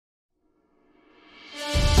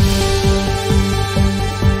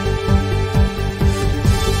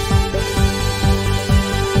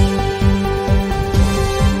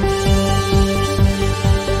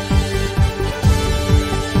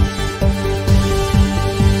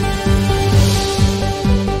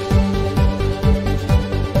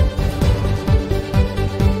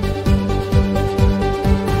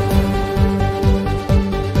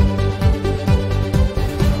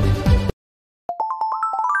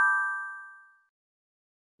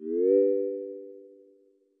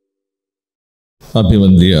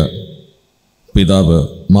അഭിവന്ദ്യ പിതാവ്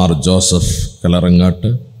Mar Joseph Kallarangatt,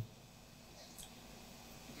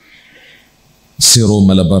 Syro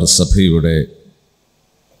Malabar സഭയുടെ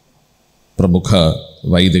പ്രമുഖ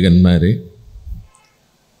വൈദികന്മാരെ,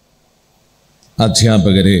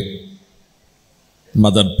 അധ്യാപകരെ,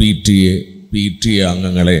 മദർ PTA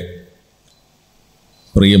അംഗങ്ങളെ,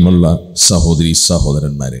 പ്രിയമുള്ള സഹോദരി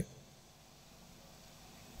സഹോദരന്മാരെ,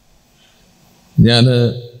 ഞാൻ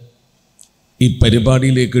ഈ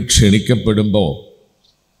പരിപാടിയിലേക്ക് ക്ഷണിക്കപ്പെടുമ്പോൾ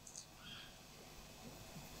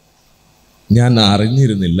ഞാൻ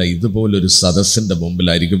അറിഞ്ഞിരുന്നില്ല ഇതുപോലൊരു സദസ്സിൻ്റെ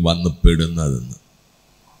മുമ്പിലായിരിക്കും വന്ന് പെടുന്നതെന്ന്.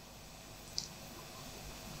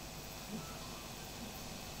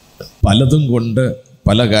 പലതും കൊണ്ട്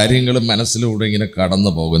പല കാര്യങ്ങളും മനസ്സിലൂടെ ഇങ്ങനെ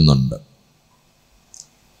കടന്നു പോകുന്നുണ്ട്.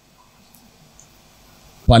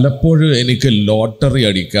 പലപ്പോഴും എനിക്ക് ലോട്ടറി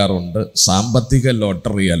അടിക്കാറുണ്ട്. സാമ്പത്തിക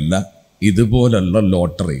ലോട്ടറി അല്ല, ഇതുപോലുള്ള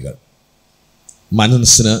ലോട്ടറികൾ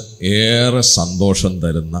മനസ്സിന് ഏറെ സന്തോഷം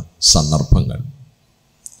തരുന്ന സന്ദർഭങ്ങൾ.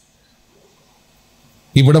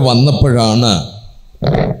 ഇവിടെ വന്നപ്പോഴാണ്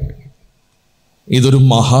ഇതൊരു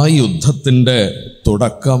മഹായുദ്ധത്തിൻ്റെ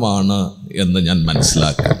തുടക്കമാണ് എന്ന് ഞാൻ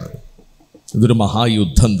മനസ്സിലാക്കുന്നത്. ഇതൊരു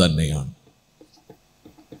മഹായുദ്ധം തന്നെയാണ്.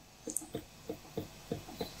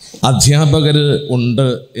 അധ്യാപകർ ഉണ്ട്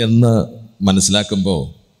എന്ന് മനസ്സിലാക്കുമ്പോൾ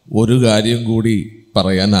ഒരു കാര്യം കൂടി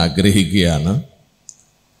പറയാൻ ആഗ്രഹിക്കുകയാണ്.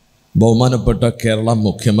 ബഹുമാനപ്പെട്ട കേരള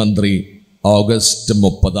മുഖ്യമന്ത്രി ഓഗസ്റ്റ്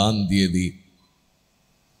 30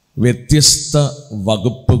 വ്യത്യസ്ത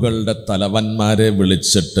വകുപ്പുകളുടെ തലവന്മാരെ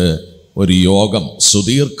വിളിച്ചിട്ട് ഒരു യോഗം,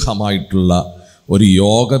 സുദീർഘമായിട്ടുള്ള ഒരു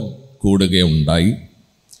യോഗം കൂടുകയുണ്ടായി.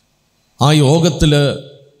 ആ യോഗത്തിൽ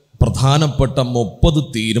പ്രധാനപ്പെട്ട 30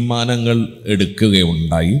 തീരുമാനങ്ങൾ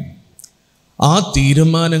എടുക്കുകയുണ്ടായി. ആ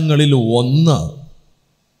തീരുമാനങ്ങളിൽ ഒന്ന്,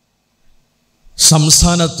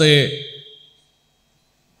 സംസ്ഥാനത്തെ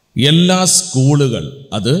എല്ലാ സ്കൂളുകൾ,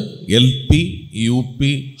 അത് LP, UP,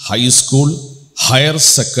 high school, higher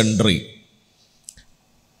secondary,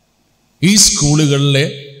 ഈ സ്കൂളുകളിലെ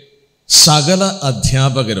സകല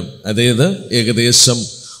അധ്യാപകരും, അതായത് ഏകദേശം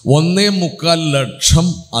 1.25 ലക്ഷം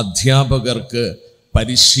അധ്യാപകർക്ക്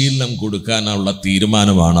പരിശീലനം കൊടുക്കാനുള്ള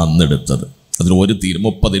തീരുമാനമാണ് അന്നെടുത്തത്. അതിൽ ഒരു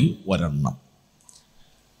 30-ൽ ഒരെണ്ണം.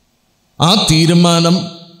 ആ തീരുമാനം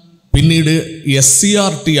പിന്നീട്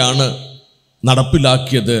SCRT ആണ്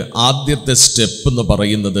നടപ്പിലാക്കിയത്. ആദ്യത്തെ സ്റ്റെപ്പ് എന്ന്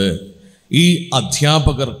പറയുന്നത് ഈ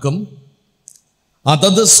അധ്യാപകർക്കും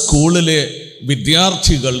അതത് സ്കൂളിലെ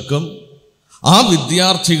വിദ്യാർത്ഥികൾക്കും ആ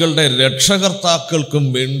വിദ്യാർത്ഥികളുടെ രക്ഷകർത്താക്കൾക്കും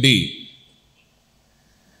വേണ്ടി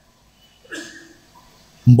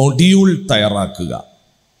മൊഡ്യൂൾ തയ്യാറാക്കുക.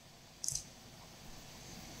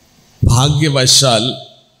 ഭാഗ്യവശാൽ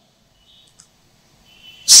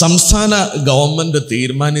സംസ്ഥാന ഗവൺമെൻറ്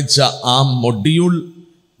തീരുമാനിച്ച ആ മൊഡ്യൂൾ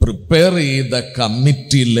പ്രിപ്പയർ ചെയ്ത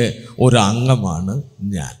കമ്മിറ്റിയിലെ ഒരംഗമാണ്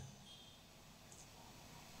ഞാൻ.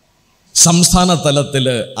 സംസ്ഥാന തലത്തിൽ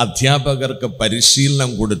അധ്യാപകർക്ക് പരിശീലനം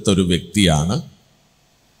കൊടുത്തൊരു വ്യക്തിയാണ്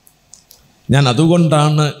ഞാൻ.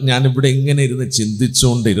 അതുകൊണ്ടാണ് ഞാനിവിടെ ഇങ്ങനെ ഇരുന്ന്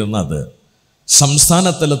ചിന്തിച്ചുകൊണ്ടിരുന്നത്. സംസ്ഥാന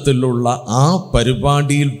തലത്തിലുള്ള ആ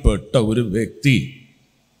പരിപാടിയിൽപ്പെട്ട ഒരു വ്യക്തി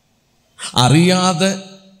അറിയാതെ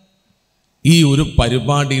ഈ ഒരു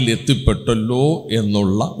പരിപാടിയിൽ എത്തിപ്പെട്ടല്ലോ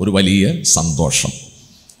എന്നുള്ള ഒരു വലിയ സന്തോഷം.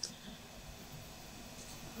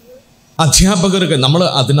 അധ്യാപകർക്ക് നമ്മൾ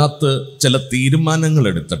അതിനകത്ത് ചില തീരുമാനങ്ങൾ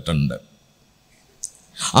എടുത്തിട്ടുണ്ട്.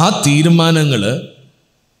 ആ തീരുമാനങ്ങൾ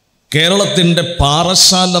കേരളത്തിൻ്റെ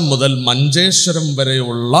പാറശാല മുതൽ മഞ്ചേശ്വരം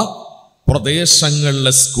വരെയുള്ള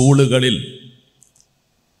പ്രദേശങ്ങളിലെ സ്കൂളുകളിൽ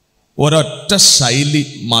ഒരൊറ്റ ശൈലി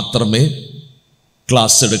മാത്രമേ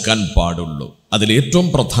ക്ലാസ് എടുക്കാൻ പാടുള്ളൂ. അതിലേറ്റവും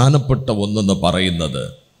പ്രധാനപ്പെട്ട ഒന്നെന്ന് പറയുന്നത്,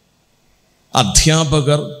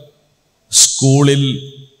 അധ്യാപകർ സ്കൂളിൽ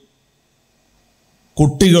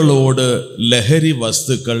കുട്ടികളോട് ലഹരി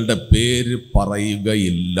വസ്തുക്കളുടെ പേര്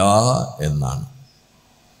പറയുകയില്ല എന്നാണ്.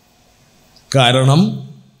 കാരണം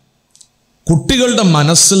കുട്ടികളുടെ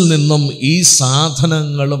മനസ്സിൽ നിന്നും ഈ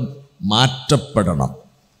സാധനങ്ങളും മാറ്റപ്പെടണം.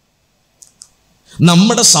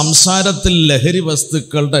 നമ്മുടെ സംസാരത്തിൽ ലഹരി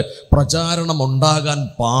വസ്തുക്കളുടെ പ്രചാരണം ഉണ്ടാകാൻ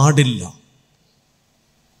പാടില്ല.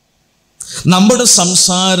 നമ്മുടെ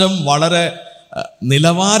സംസാരം വളരെ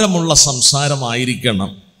നിലവാരമുള്ള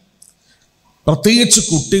സംസാരമായിരിക്കണം. പ്രത്യേകിച്ച്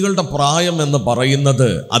കുട്ടികളുടെ പ്രായം എന്ന് പറയുന്നത്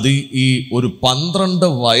അത് ഈ ഒരു 12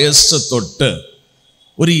 വയസ്സ് തൊട്ട്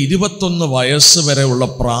ഒരു 21 വയസ്സ് വരെയുള്ള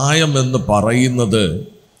പ്രായം എന്ന് പറയുന്നത്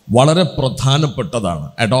വളരെ പ്രധാനപ്പെട്ടതാണ്.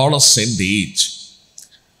 Adolescent age.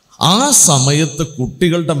 ആ സമയത്ത്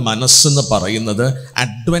കുട്ടികളുടെ മനസ്സെന്ന് പറയുന്നത്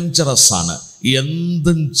അഡ്വഞ്ചറസ് ആണ്.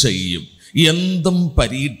 എന്തും ചെയ്യും, എന്തും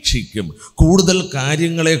പരീക്ഷിക്കും. കൂടുതൽ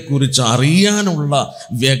കാര്യങ്ങളെക്കുറിച്ച് അറിയാനുള്ള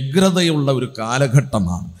വ്യഗ്രതയുള്ള ഒരു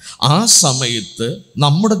കാലഘട്ടമാണ്. ആ സമയത്ത്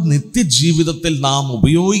നമ്മുടെ നിത്യജീവിതത്തിൽ നാം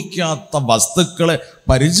ഉപയോഗിക്കാത്ത വസ്തുക്കളെ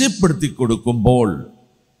പരിചയപ്പെടുത്തി കൊടുക്കുമ്പോൾ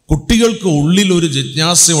കുട്ടികൾക്ക് ഉള്ളിൽ ഒരു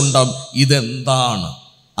ജിജ്ഞാസ ഉണ്ടാകും, ഇതെന്താണ്.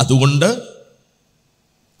 അതുകൊണ്ട്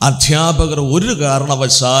അധ്യാപകർ ഒരു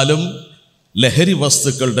കാരണവശാലും ലഹരി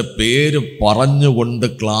വസ്തുക്കളുടെ പേര് പറഞ്ഞുകൊണ്ട്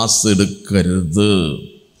ക്ലാസ് എടുക്കരുത്.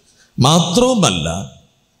 മാത്രവുമല്ല,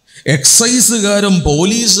 എക്സൈസുകാരും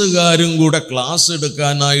പോലീസുകാരും കൂടെ ക്ലാസ്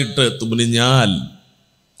എടുക്കാനായിട്ട് തുനിഞ്ഞാൽ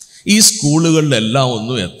ഈ സ്കൂളുകളിലെല്ലാം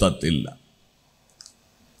ഒന്നും എത്തത്തില്ല.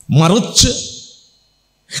 മറിച്ച്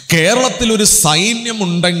കേരളത്തിൽ ഒരു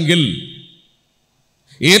സൈന്യമുണ്ടെങ്കിൽ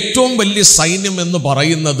ഏറ്റവും വലിയ സൈന്യം എന്ന്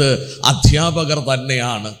പറയുന്നത് അധ്യാപകർ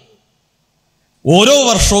തന്നെയാണ്. ഓരോ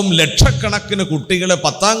വർഷവും ലക്ഷക്കണക്കിന് കുട്ടികളെ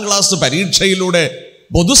 10ാം ക്ലാസ് പരീക്ഷയിലൂടെ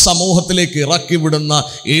പൊതുസമൂഹത്തിലേക്ക് ഇറക്കി വിടുന്ന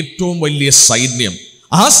ഏറ്റവും വലിയ സൈന്യം.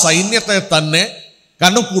 ആ സൈന്യത്തെ തന്നെ,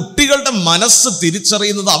 കാരണം കുട്ടികളുടെ മനസ്സ്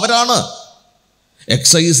തിരിച്ചറിയുന്നത് അവരാണ്.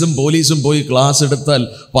 എക്സൈസും പോലീസും പോയി ക്ലാസ് എടുത്താൽ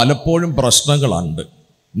പലപ്പോഴും പ്രശ്നങ്ങളുണ്ട്.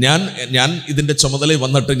 ഞാൻ ഇതിൻ്റെ ചുമതല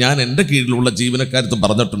വന്നിട്ട് ഞാൻ എൻ്റെ കീഴിലുള്ള ജീവനക്കാരത്ത്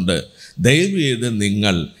പറഞ്ഞിട്ടുണ്ട്, ദയവ് ചെയ്ത്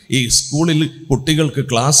നിങ്ങൾ ഈ സ്കൂളിൽ കുട്ടികൾക്ക്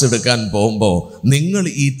ക്ലാസ് എടുക്കാൻ പോകുമ്പോൾ നിങ്ങൾ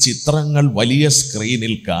ഈ ചിത്രങ്ങൾ വലിയ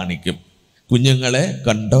സ്ക്രീനിൽ കാണിക്കും. കുഞ്ഞുങ്ങളെ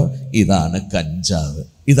കണ്ടോ, ഇതാണ് കഞ്ചാവ്,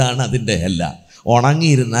 ഇതാണ് അതിൻ്റെ എല്ല.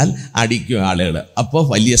 ഉണങ്ങിയിരുന്നാൽ അടിക്കും ആളുകൾ, അപ്പോൾ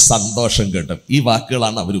വലിയ സന്തോഷം കിട്ടും. ഈ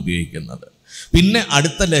വാക്കുകളാണ് അവർ ഉപയോഗിക്കുന്നത്. പിന്നെ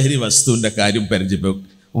അടുത്ത ലഹരി വസ്തുവിൻ്റെ കാര്യം പരിചയപ്പെടും,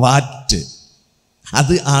 വാറ്റ്.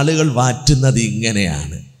 അത് ആളുകൾ വാറ്റുന്നത്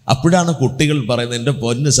ഇങ്ങനെയാണ്. അപ്പോഴാണ് കുട്ടികൾ പറയുന്നത്, എൻ്റെ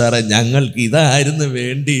പൊന്നു സാറേ, ഞങ്ങൾക്ക് ഇതായിരുന്നു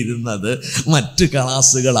വേണ്ടിയിരുന്നത്, മറ്റ്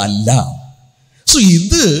ക്ലാസ്സുകളല്ല. സോ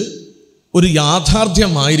ഇത് ഒരു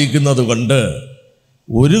യാഥാർത്ഥ്യമായിരിക്കുന്നത് കൊണ്ട്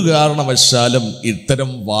ഒരു കാരണവശാലും ഇത്തരം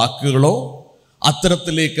വാക്കുകളോ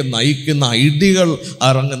അത്തരത്തിലേക്ക് നയിക്കുന്ന ഐഡിയകൾ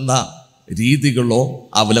ഇറങ്ങുന്ന രീതികളോ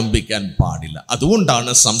അവലംബിക്കാൻ പാടില്ല.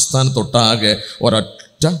 അതുകൊണ്ടാണ് സംസ്ഥാനത്തൊട്ടാകെ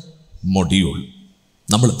ഒരൊറ്റ മൊഡ്യൂൾ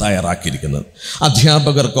നമ്മൾ തയ്യാറാക്കിയിരിക്കുന്നത്.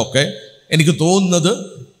 അധ്യാപകർക്കൊക്കെ എനിക്ക് തോന്നുന്നത്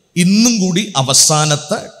ഇന്നും കൂടി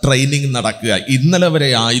അവസാനത്തെ ട്രെയിനിങ് നടക്കുക. ഇന്നലെ വരെ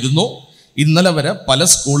ആയിരുന്നു. ഇന്നലെ വരെ പല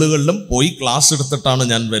സ്കൂളുകളിലും പോയി ക്ലാസ് എടുത്തിട്ടാണ്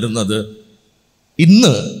ഞാൻ വരുന്നത്.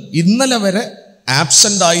 ഇന്നലെ വരെ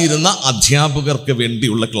ആബ്സെൻ്റ് ആയിരുന്ന അധ്യാപകർക്ക്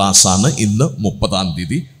വേണ്ടിയുള്ള ക്ലാസ്സാണ് ഇന്ന് 30-ാം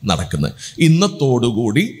തീയതി നടക്കുന്നത്.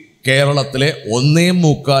 ഇന്നത്തോടുകൂടി കേരളത്തിലെ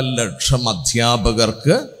 1.25 ലക്ഷം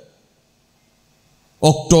അധ്യാപകർക്ക്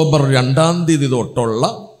ഒക്ടോബർ 2-ാം തീയതി തൊട്ടുള്ള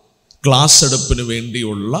ക്ലാസ് എടുപ്പിന്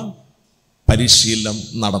വേണ്ടിയുള്ള പരിശീലനം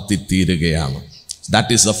നടത്തിത്തീരുകയാണ്.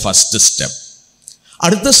 That is the first step.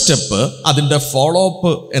 അടുത്ത സ്റ്റെപ്പ്, അതിൻ്റെ ഫോളോ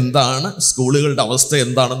അപ്പ് എന്താണ്, സ്കൂളുകളുടെ അവസ്ഥ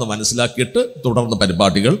എന്താണെന്ന് മനസ്സിലാക്കിയിട്ട് തുടർന്ന്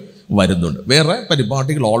പരിപാടികൾ വരുന്നുണ്ട്. വേറെ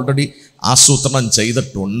പരിപാടികൾ ഓൾറെഡി ആസൂത്രണം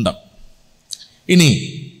ചെയ്തിട്ടുണ്ട്. ഇനി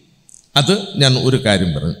അത് ഞാൻ ഒരു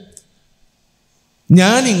കാര്യം പറഞ്ഞു,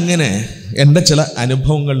 ഞാനിങ്ങനെ എൻ്റെ ചില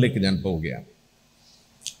അനുഭവങ്ങളിലേക്ക് ഞാൻ പോവുകയാണ്.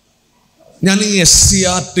 ഞാൻ ഈ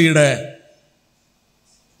SCRTയുടെ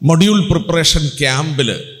മൊഡ്യൂൾ പ്രിപ്പറേഷൻ ക്യാമ്പിൽ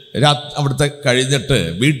അവിടുത്തെ കഴിഞ്ഞിട്ട്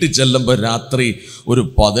വീട്ടിൽ ചെല്ലുമ്പോൾ രാത്രി ഒരു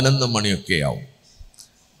 11 മണിയൊക്കെ ആവും.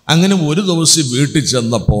 അങ്ങനെ ഒരു ദിവസം വീട്ടിൽ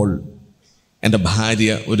ചെന്നപ്പോൾ എൻ്റെ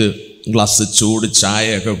ഭാര്യ ഒരു ഗ്ലാസ് ചൂട്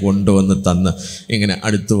ചായയൊക്കെ കൊണ്ടുവന്ന് തന്ന് ഇങ്ങനെ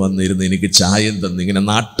അടുത്ത് വന്നിരുന്ന് എനിക്ക് ചായയും തന്ന് ഇങ്ങനെ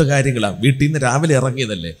നാട്ടുകാര്യങ്ങളാണ്. വീട്ടിൽ നിന്ന് രാവിലെ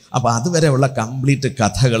ഇറങ്ങിയതല്ലേ, അപ്പോൾ അതുവരെയുള്ള കംപ്ലീറ്റ്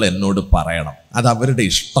കഥകൾ എന്നോട് പറയണം. അത് അവരുടെ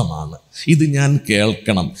ഇഷ്ടമാണ്, ഇത് ഞാൻ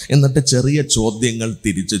കേൾക്കണം. എന്നിട്ട് ചെറിയ ചോദ്യങ്ങൾ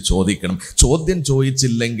തിരിച്ച് ചോദിക്കണം. ചോദ്യം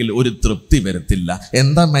ചോദിച്ചില്ലെങ്കിൽ ഒരു തൃപ്തി വരത്തില്ല.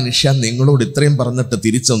 എന്താ മനുഷ്യ, നിങ്ങളോട് ഇത്രയും പറഞ്ഞിട്ട്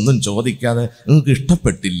തിരിച്ചൊന്നും ചോദിക്കാതെ നിങ്ങൾക്ക്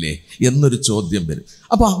ഇഷ്ടപ്പെട്ടില്ലേ എന്നൊരു ചോദ്യം വരും.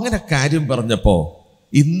 അപ്പോൾ അങ്ങനെ കാര്യം പറഞ്ഞപ്പോൾ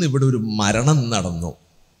ഇന്നിവിടെ ഒരു മരണം നടന്നു.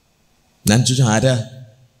 ഞാൻ ചോദിച്ചു, ആരാ?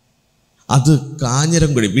 അത്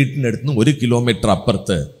കാഞ്ഞിരംകുഴി വീട്ടിനടുത്ത് നിന്ന് 1 കിലോമീറ്റർ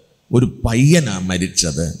അപ്പുറത്ത് ഒരു പയ്യനാണ്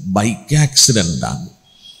മരിച്ചത്. ബൈക്ക് ആക്സിഡൻ്റാണ്.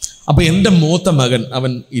 അപ്പോൾ എൻ്റെ മൂത്ത മകൻ,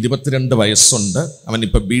 അവൻ 22 വയസ്സുണ്ട്, അവൻ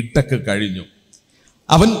ഇപ്പം ബിടെക് കഴിഞ്ഞു.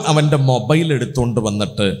 അവൻ്റെ മൊബൈൽ എടുത്തുകൊണ്ട്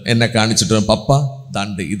വന്നിട്ട് എന്നെ കാണിച്ചിട്ട്, പപ്പ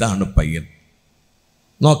ദാണ്ട് ഇതാണ് പയ്യൻ.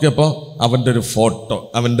 നോക്കിയപ്പോൾ അവൻ്റെ ഒരു ഫോട്ടോ,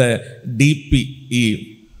 അവൻ്റെ DP, ഈ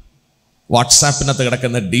വാട്സാപ്പിനകത്ത്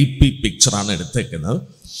കിടക്കുന്ന DP പിക്ചറാണ് എടുത്തേക്കുന്നത്.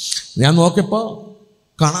 ഞാൻ നോക്കിയപ്പോൾ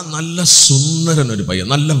കാണാൻ നല്ല സുന്ദരനൊരു പയ്യൻ,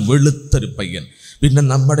 നല്ല വെളുത്തൊരു പയ്യൻ. പിന്നെ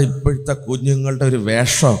നമ്മുടെ ഇപ്പോഴത്തെ കുഞ്ഞുങ്ങളുടെ ഒരു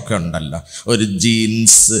വേഷമൊക്കെ ഉണ്ടല്ലോ, ഒരു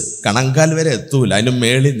ജീൻസ് കണങ്കാൽ വരെ എത്തൂല, അതിന്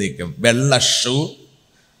മേളിൽ നിൽക്കും, വെള്ള ഷൂ,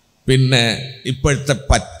 പിന്നെ ഇപ്പോഴത്തെ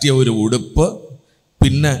പറ്റിയ ഒരു ഉടുപ്പ്,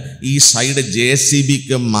 പിന്നെ ഈ സൈഡ്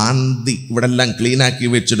JCBക്ക് മാന്തി ഇവിടെ എല്ലാം ക്ലീനാക്കി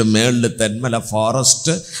വെച്ചിട്ട് മേളിൽ തെന്മല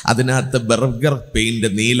ഫോറസ്റ്റ്, അതിനകത്ത് ബർഗർ പെയിൻറ്,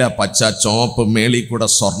 നീല പച്ച ചുവപ്പ്, മേളിൽ കൂടെ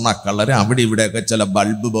സ്വർണ്ണ കളർ, അവിടെ ഇവിടെയൊക്കെ ചില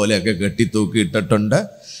ബൾബ് പോലെയൊക്കെ കെട്ടിത്തൂക്കിയിട്ടിട്ടുണ്ട്.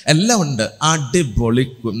 എല്ലാം ഉണ്ട്. അടിപൊളി,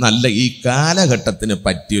 നല്ല ഈ കാലഘട്ടത്തിന്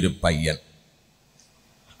പറ്റിയൊരു പയ്യൻ.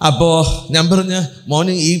 അപ്പോൾ ഞാൻ പറഞ്ഞ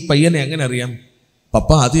മോന് ഈ പയ്യനെ എങ്ങനെ അറിയാം?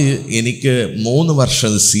 പപ്പ അത് എനിക്ക് 3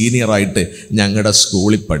 വർഷം സീനിയറായിട്ട് ഞങ്ങളുടെ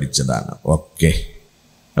സ്കൂളിൽ പഠിച്ചതാണ്. ഓക്കെ.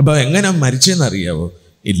 അപ്പോൾ എങ്ങനെ മരിച്ചതെന്ന് അറിയാവോ?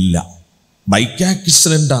 ഇല്ല, ബൈക്ക്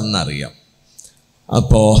ആക്സിഡൻ്റ് ആണെന്നറിയാം.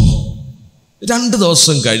 അപ്പോൾ 2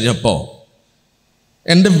 ദിവസം കഴിഞ്ഞപ്പോൾ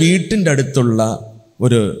എൻ്റെ വീട്ടിൻ്റെ അടുത്തുള്ള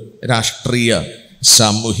ഒരു രാഷ്ട്രീയ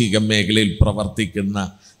സാമൂഹിക മേഖലയിൽ പ്രവർത്തിക്കുന്ന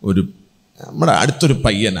നമ്മുടെ അടുത്തൊരു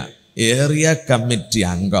പയ്യനാണ്, ഏരിയ കമ്മിറ്റി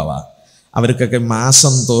അംഗമാണ്. അവർക്കൊക്കെ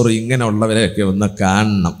മാസം തോറും ഇങ്ങനെയുള്ളവരെയൊക്കെ ഒന്ന്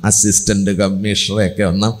കാണണം, അസിസ്റ്റൻ്റ് കമ്മീഷണറെയൊക്കെ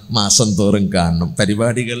ഒന്ന് മാസം തോറും കാണണം,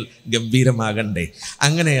 പരിപാടികൾ ഗംഭീരമാകണ്ടേ.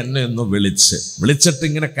 അങ്ങനെ എന്നെ ഒന്ന് വിളിച്ചിട്ട്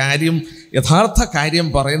ഇങ്ങനെ യഥാർത്ഥ കാര്യം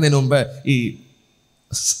പറയുന്നതിന് മുമ്പ് ഈ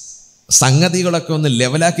സംഗതികളൊക്കെ ഒന്ന്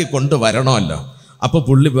ലെവലാക്കി കൊണ്ടുവരണമല്ലോ. അപ്പോൾ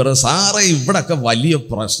പുള്ളി പറയും, സാറേ ഇവിടെയൊക്കെ വലിയ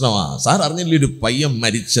പ്രശ്നമാണ്, സാർ അറിഞ്ഞില്ലേ ഒരു പയ്യൻ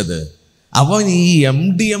മരിച്ചത്, അവൻ ഈ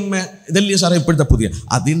MDMA ഇതല്ലേ സാറേ ഇപ്പോഴത്തെ പുതിയ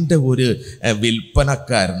അതിൻ്റെ ഒരു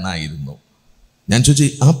വിൽപ്പനക്കാരനായിരുന്നു. ഞാൻ ചോദിച്ചു,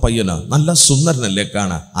 ആ പയ്യനോ? നല്ല സുന്ദരനല്ലേ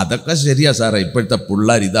കാണാൻ? അതൊക്കെ ശരിയാ സാറേ, ഇപ്പോഴത്തെ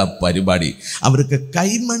പിള്ളേർ ഇതാ പരിപാടി, അവർക്ക്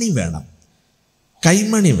കൈമണി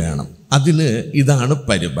വേണം, അതിന് ഇതാണ്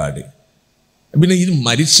പരിപാടി. പിന്നെ ഇത്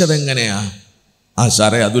മരിച്ചതെങ്ങനെയാ? ആ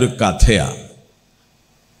സാറേ അതൊരു കഥയാണ്.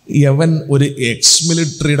 യവൻ ഒരു എക്സ്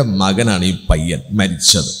മിലിറ്ററിയുടെ മകനാണ് ഈ പയ്യൻ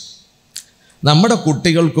മരിച്ചത്. നമ്മുടെ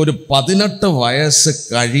കുട്ടികൾക്കൊരു 18 വയസ്സ്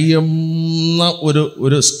കഴിയുന്ന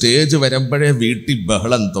ഒരു സ്റ്റേജ് വരുമ്പോഴേ വീട്ടിൽ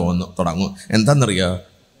ബഹളം തുടങ്ങും. എന്താണെന്നറിയാമോ?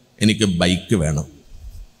 എനിക്ക് ബൈക്ക്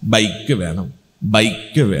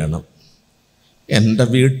വേണം. എൻ്റെ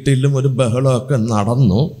വീട്ടിലും ഒരു ബഹളമൊക്കെ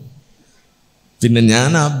നടന്നു. പിന്നെ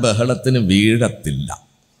ഞാൻ ആ ബഹളത്തിന് വീഴത്തില്ല.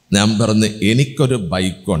 ഞാൻ പറഞ്ഞു, എനിക്കൊരു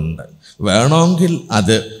ബൈക്കുണ്ട്, വേണമെങ്കിൽ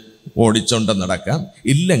അത് ഓടിച്ചോണ്ട് നടക്കാം,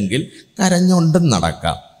 ഇല്ലെങ്കിൽ കരഞ്ഞോണ്ടും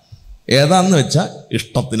നടക്കാം, ഏതാന്ന് വെച്ചാൽ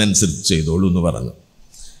ഇഷ്ടത്തിനനുസരിച്ച് ചെയ്തോളൂ എന്ന് പറഞ്ഞു.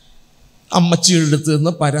 അമ്മച്ചിയുടെ അടുത്ത്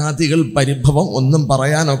നിന്ന് പരാതികൾ, പരിഭവം ഒന്നും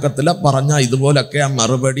പറയാനൊക്കത്തില്ല. പറഞ്ഞാൽ ഇതുപോലൊക്കെ ആ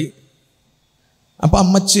മറുപടി. അപ്പം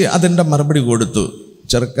അമ്മച്ചി അതിൻ്റെ മറുപടി കൊടുത്തു.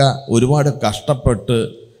 ചെറുക്ക ഒരുപാട് കഷ്ടപ്പെട്ട്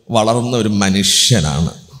വളർന്ന ഒരു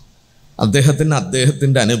മനുഷ്യനാണ്,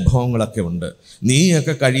 അദ്ദേഹത്തിൻ്റെ അനുഭവങ്ങളൊക്കെ ഉണ്ട്,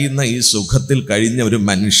 നീയൊക്കെ കഴിയുന്ന ഈ സുഖത്തിൽ കഴിഞ്ഞ ഒരു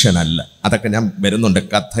മനുഷ്യനല്ല. അതൊക്കെ ഞാൻ വരുന്നുണ്ട്,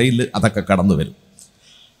 കഥയിൽ അതൊക്കെ കടന്നു വരും.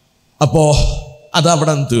 അപ്പോൾ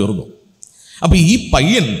അതവിടെ തീർന്നു. അപ്പോൾ ഈ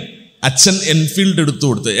പയ്യൻ അച്ഛൻ എൻഫീൽഡ് എടുത്തു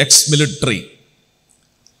കൊടുത്ത്, എക്സ് മിലിറ്ററി.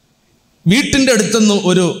 വീട്ടിൻ്റെ അടുത്തുനിന്ന്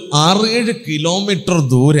ഒരു 6-7 കിലോമീറ്റർ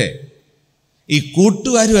ദൂരെ ഈ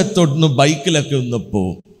കൂട്ടുകാരുമൊത്തൊന്ന് ബൈക്കിലൊക്കെ ഒന്ന്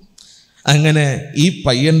പോവും. അങ്ങനെ ഈ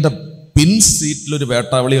പയ്യൻ്റെ പിൻ സീറ്റിലൊരു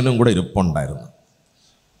വേട്ടാവളിയനും കൂടെ ഇരിപ്പുണ്ടായിരുന്നു.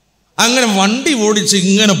 അങ്ങനെ വണ്ടി ഓടിച്ച്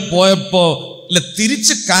ഇങ്ങനെ പോയപ്പോൾ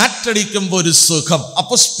തിരിച്ച് കാറ്റടിക്കുമ്പോൾ ഒരു സുഖം.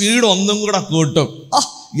 അപ്പോൾ സ്പീഡ് ഒന്നും കൂടെ കൂട്ടും.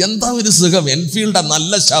 എന്താ ഒരു സുഖം! എൻഫീൽഡാ,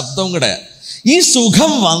 നല്ല ശബ്ദവും കൂടെ. ഈ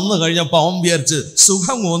സുഖം വന്നു കഴിഞ്ഞപ്പോൾ അവൻ വിചാരിച്ച്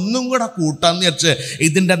സുഖം ഒന്നും കൂടെ കൂട്ടാന്ന് വിചാരിച്ച്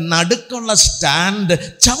ഇതിൻ്റെ നടുക്കുള്ള സ്റ്റാൻഡ്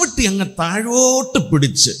ചവിട്ടി അങ്ങ് താഴോട്ട്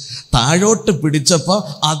പിടിച്ചപ്പോൾ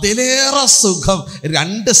അതിലേറെ സുഖം.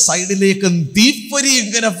 2 സൈഡിലേക്കും തീപ്പൊരി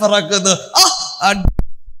ഇങ്ങനെ പറക്കുന്നു.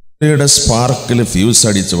 സ്പാർക്കിൽ ഫ്യൂസ്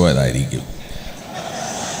അടിച്ചു പോയതായിരിക്കും.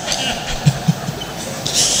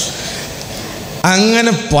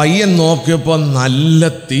 അങ്ങനെ പയ്യൻ നോക്കിയപ്പോൾ നല്ല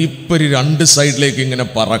തീപ്പൊരി 2 സൈഡിലേക്ക് ഇങ്ങനെ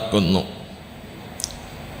പറക്കുന്നു.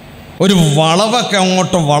 ഒരു വളവൊക്കെ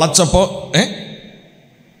അങ്ങോട്ട് വളച്ചപ്പോൾ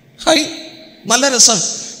നല്ല രസം.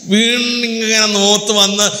 വീണിങ്ങനെ നോത്ത്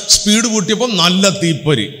വന്ന് സ്പീഡ് കൂട്ടിയപ്പോൾ നല്ല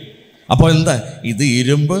തീപ്പൊരി. അപ്പോൾ എന്താ ഇത്?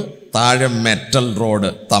 ഇരുമ്പ്, താഴെ മെറ്റൽ റോഡ്,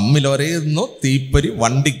 തമ്മിലൊരയുന്നു, തീപ്പൊരി,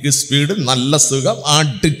 വണ്ടിക്ക് സ്പീഡ്, നല്ല സുഖം,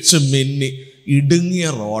 അടിച്ച് മിന്നി. ഇടുങ്ങിയ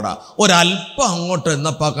റോഡാ. ഒരല്പം അങ്ങോട്ട്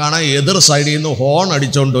എന്നപ്പോൾ കാണാൻ എതിർ സൈഡിൽ നിന്ന് ഹോൺ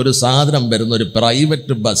അടിച്ചുകൊണ്ട് ഒരു സാധനം വരുന്ന, ഒരു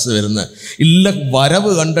പ്രൈവറ്റ് ബസ് വരുന്ന. ഇല്ല,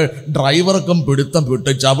 വരവ് കണ്ട് ഡ്രൈവർക്കും പിടുത്തം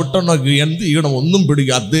വിട്ട് ചവിട്ടണോ എന്ത് ചെയ്യണം ഒന്നും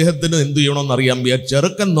പിടിക്കുക. അദ്ദേഹത്തിന് എന്ത് ചെയ്യണമെന്നറിയാൻ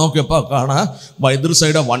ചെറുക്കൻ നോക്കിയപ്പോൾ കാണാൻ എതിർ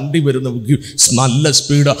സൈഡ് വണ്ടി വരുന്ന നല്ല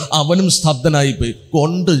സ്പീഡ്. അവനും സ്തബ്ധനായി പോയി.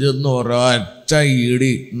 കൊണ്ടു ചെന്ന് ഒരൊറ്റ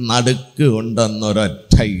ഇടി, നടുക്ക്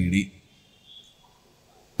കൊണ്ടുവന്നൊരൊറ്റ ഇടി.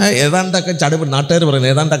 ഏതാണ്ടൊക്കെ നാട്ടുകാർ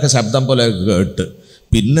പറയുന്നത് ഏതാണ്ടൊക്കെ ശബ്ദം പോലെ കേട്ട്.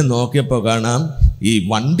 പിന്നെ നോക്കിയപ്പോൾ കാണാം ഈ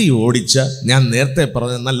വണ്ടി ഓടിച്ച, ഞാൻ നേരത്തെ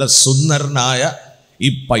പറഞ്ഞ നല്ല സുന്ദരനായ ഈ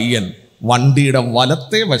പയ്യൻ വണ്ടിയുടെ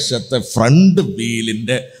വലത്തെ വശത്തെ ഫ്രണ്ട്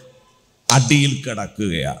വീലിൻ്റെ അടിയിൽ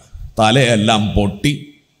കിടക്കുകയാണ്. തലയെല്ലാം പൊട്ടി.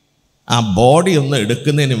 ആ ബോഡി ഒന്ന്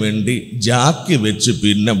എടുക്കുന്നതിന് വേണ്ടി ജാക്കി വെച്ച്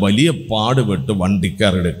പിന്നെ വലിയ പാടുപെട്ട്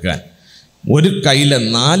വണ്ടിക്കാർ എടുക്കാൻ. ഒരു കയ്യിലെ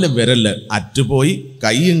 4 വിരൽ അറ്റുപോയി,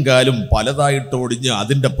 കൈയും കാലും പലതായിട്ട് ഒടിഞ്ഞ്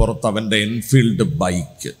അതിൻ്റെ പുറത്ത് അവൻ്റെ എൻഫീൽഡ്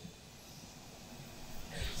ബൈക്ക്.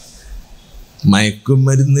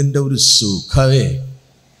 മയക്കുമരുന്നിൻ്റെ ഒരു സുഖമേ!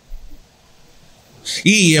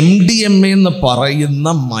 ഈ MDMA എന്ന് പറയുന്ന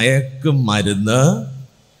മയക്കുമരുന്ന്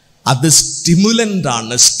അത് സ്റ്റിമുലൻ്റ്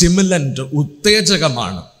ആണ്,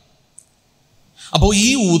 ഉത്തേജകമാണ്. അപ്പോൾ ഈ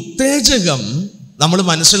ഉത്തേജകം നമ്മൾ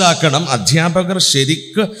മനസ്സിലാക്കണം. അധ്യാപകർ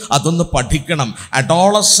ശരിക്ക് അതൊന്ന് പഠിക്കണം.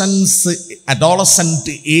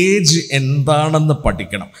 അഡോളസെന്റ് ഏജ് എന്താണെന്ന്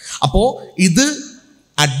പഠിക്കണം. അപ്പോൾ ഇത്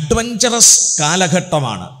അഡ്വഞ്ചറസ്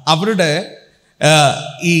കാലഘട്ടമാണ്. അവരുടെ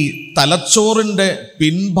ഈ തലച്ചോറിൻ്റെ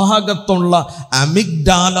പിൻഭാഗത്തുള്ള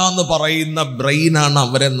അമിഗ്ഡാല എന്ന് പറയുന്ന ബ്രെയിനാണ്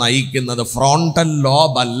അവരെ നയിക്കുന്നത്, ഫ്രോണ്ടൽ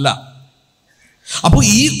ലോബ് അല്ല. അപ്പോൾ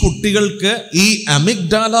ഈ കുട്ടികൾക്ക് ഈ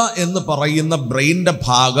അമിഗ്ഡാല എന്ന് പറയുന്ന ബ്രെയിനിൻ്റെ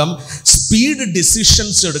ഭാഗം സ്പീഡ്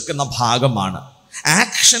ഡിസിഷൻസ് എടുക്കുന്ന ഭാഗമാണ്.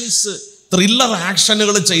 ആക്ഷൻസ്, ത്രില്ലർ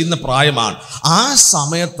ആക്ഷനുകൾ ചെയ്യുന്ന പ്രായമാണ്. ആ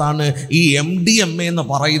സമയത്താണ് ഈ MDMA എന്ന്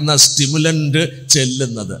പറയുന്ന സ്റ്റിമുലൻ്റ്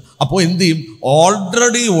ചെല്ലുന്നത്. അപ്പോൾ എന്തു ചെയ്യും?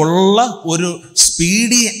 ഓൾറെഡി ഉള്ള ഒരു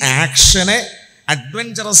സ്പീഡി ആക്ഷനെ,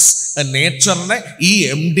 അഡ്വഞ്ചറസ് നേച്ചറിനെ ഈ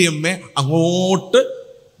MDMA അങ്ങോട്ട്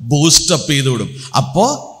ബൂസ്റ്റപ്പ് ചെയ്ത് വിടും.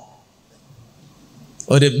 അപ്പോൾ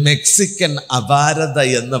ഒരു മെക്സിക്കൻ അപാരത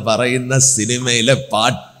എന്ന് പറയുന്ന സിനിമയിലെ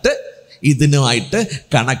പാട്ട് ഇതിനുമായിട്ട്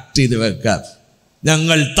കണക്ട് ചെയ്ത് വെക്കാം.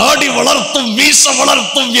 ഞങ്ങൾ താടി വളർത്തും, മീശ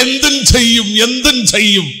വളർത്തും, എന്തും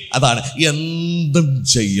ചെയ്യും. അതാണ് എന്തും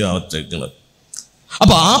ചെയ്യാത്തങ്ങൾ.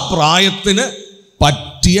 അപ്പൊ ആ പ്രായത്തിന്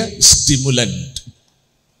പറ്റിയ സ്റ്റിമുലന്റ്.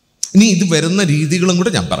 ഇനി ഇത് വരുന്ന രീതികളും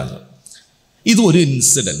കൂടെ ഞാൻ പറഞ്ഞു. ഇതൊരു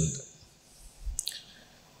ഇൻസിഡന്റ്.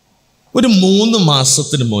 ഒരു 3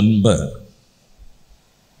 മാസത്തിന് മുൻപ്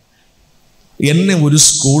എന്നെ ഒരു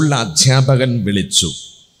സ്കൂളിലെ അധ്യാപകൻ വിളിച്ചു.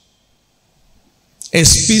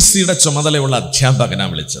 SPCയുടെ ചുമതലയുള്ള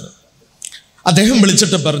അധ്യാപകനാണ് വിളിച്ചത്. അദ്ദേഹം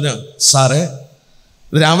വിളിച്ചിട്ട് പറഞ്ഞു, സാറേ,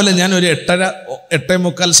 രാവിലെ ഞാൻ ഒരു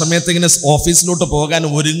 8:45 സമയത്ത് ഇങ്ങനെ ഓഫീസിലോട്ട് പോകാൻ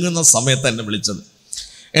ഒരുങ്ങുന്ന സമയത്ത് എന്നെ വിളിച്ചത്.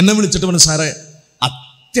 എന്നെ വിളിച്ചിട്ട് പറഞ്ഞു, സാറേ,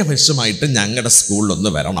 അത്യാവശ്യമായിട്ട് ഞങ്ങളുടെ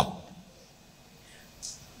സ്കൂളിലൊന്ന് വരണം.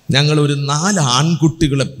 ഞങ്ങളൊരു 4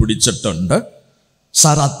 ആൺകുട്ടികളെ പിടിച്ചിട്ടുണ്ട്.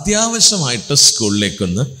 സാർ അത്യാവശ്യമായിട്ട്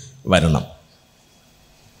സ്കൂളിലേക്കൊന്ന് വരണം.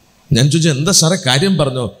 ഞാൻ ചോദിച്ചു, എന്താ സാറേ കാര്യം?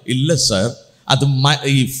 പറഞ്ഞോ, ഇല്ല സാർ, അത്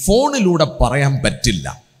ഈ ഫോണിലൂടെ പറയാൻ പറ്റില്ല.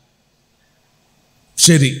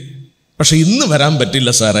 ശരി, പക്ഷെ ഇന്ന് വരാൻ പറ്റില്ല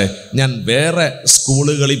സാറേ, ഞാൻ വേറെ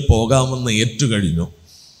സ്കൂളുകളിൽ പോകാമെന്ന് ഏറ്റുകഴിഞ്ഞു.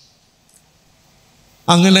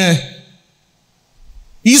 അങ്ങനെ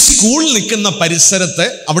ഈ സ്കൂൾ നിൽക്കുന്ന പരിസരത്തെ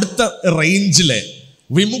അവിടുത്തെ റേഞ്ചിലെ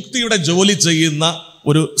വിമുക്തിയുടെ ജോലി ചെയ്യുന്ന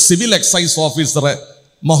ഒരു സിവിൽ എക്സൈസ് ഓഫീസറെ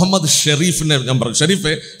മുഹമ്മദ് ഷെരീഫിനെ ഞാൻ പറഞ്ഞു,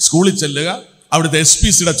 ഷെരീഫെ, സ്കൂളിൽ ചെല്ലുക, അവിടുത്തെ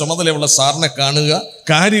SPCയുടെ ചുമതലയുള്ള സാറിനെ കാണുക,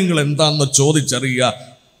 കാര്യങ്ങൾ എന്താണെന്ന് ചോദിച്ചറിയുക,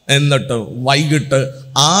 എന്നിട്ട് വൈകിട്ട്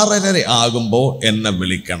 6:30 ആകുമ്പോൾ എന്നെ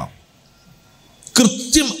വിളിക്കണം.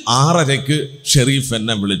 കൃത്യം 6:30 ഷെരീഫ്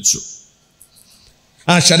എന്നെ വിളിച്ചു.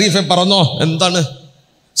 ആ ഷെരീഫെ പറഞ്ഞോ, എന്താണ്?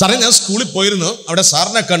 സാറേ, ഞാൻ സ്കൂളിൽ പോയിരുന്നു, അവിടെ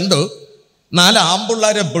സാറിനെ കണ്ടു, 4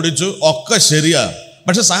 ആമ്പിള്ളാരെ പിടിച്ചു, ഒക്കെ ശരിയാ.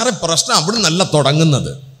 പക്ഷെ സാറേ, പ്രശ്നം അവിടെ നിന്നല്ല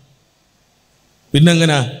തുടങ്ങുന്നത്.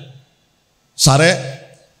 പിന്നെങ്ങനാ സാറേ?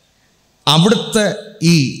 അവിടുത്തെ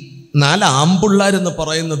ഈ 4 ആമ്പിള്ളാരെന്ന്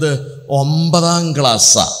പറയുന്നത് 9ാം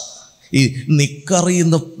ക്ലാസ്സാ. ഈ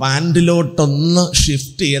നിക്കറിയുന്ന പാൻറ്റിലോട്ടൊന്ന്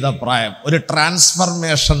ഷിഫ്റ്റ് ചെയ്ത പ്രായം, ഒരു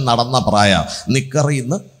ട്രാൻസ്ഫർമേഷൻ നടന്ന പ്രായം.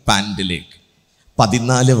 നിക്കറിയുന്ന പാൻറ്റിലേക്ക്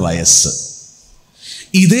 14 വയസ്സ്.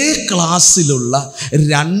 ഇതേ ക്ലാസ്സിലുള്ള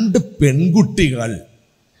 2 പെൺകുട്ടികൾ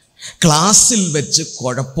ക്ലാസ്സിൽ വെച്ച്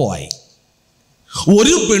കുഴപ്പമായി.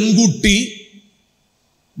 ഒരു പെൺകുട്ടി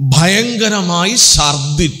ഭയങ്കരമായി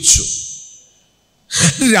ഛർദിച്ചു.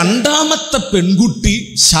 2ാമത്തെ പെൺകുട്ടി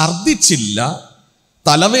ഛർദിച്ചില്ല.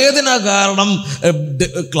 തലവേദന കാരണം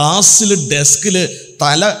ക്ലാസ്സിൽ ഡെസ്കിൽ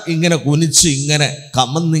തല ഇങ്ങനെ കുനിച്ച് ഇങ്ങനെ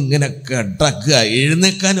കമന്നിങ്ങനെ കിടക്കുക,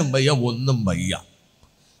 എഴുന്നേക്കാനും വയ്യ, ഒന്നും വയ്യ.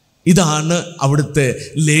 ഇതാണ് അവിടുത്തെ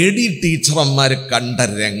ലേഡി ടീച്ചർമാർ കണ്ട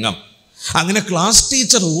രംഗം. അങ്ങനെ ക്ലാസ്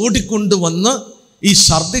ടീച്ചർ ഓടിക്കൊണ്ടുവന്ന് ഈ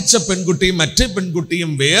ഛർദിച്ച പെൺകുട്ടിയും മറ്റേ പെൺകുട്ടിയും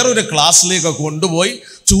വേറൊരു ക്ലാസ്സിലേക്ക് കൊണ്ടുപോയി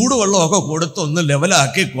ചൂടുവെള്ളമൊക്കെ കൊടുത്ത് ഒന്ന്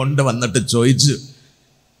ലെവലാക്കി കൊണ്ടുവന്നിട്ട് ചോദിച്ചു,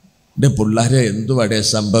 എൻ്റെ പിള്ളേരെ എന്തുവാടേ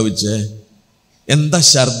സംഭവിച്ചേ? എന്താ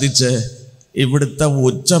ഛർദിച്ച്? ഇവിടുത്തെ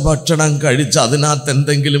ഉച്ചഭക്ഷണം കഴിച്ച് അതിനകത്ത്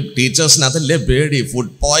എന്തെങ്കിലും, ടീച്ചേഴ്സിന് അതല്ലേ പേടി,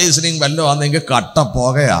 ഫുഡ് പോയിസണിങ് വല്ലതും ആണെങ്കിൽ കട്ട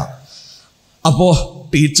പോകയാ. അപ്പോൾ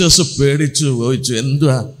ടീച്ചേഴ്സ് പേടിച്ചു ചോദിച്ചു,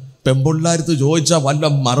 എന്തുവാ? പെൺപിള്ളേരത്ത് ചോദിച്ചാൽ വല്ല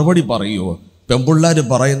മറുപടി പറയുമോ? പെൺപിള്ളേർ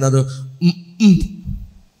പറയുന്നത്,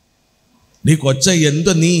 നീ കൊച്ച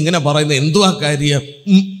എന്തുവാ നീ ഇങ്ങനെ പറയുന്നത്, എന്തുവാ കാര്യം?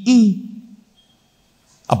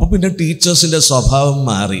 അപ്പൊ പിന്നെ ടീച്ചേഴ്സിന്റെ സ്വഭാവം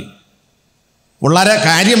മാറി. പിള്ളേരെ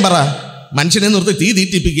കാര്യം പറ, മനുഷ്യനെ നിർത്തി തീ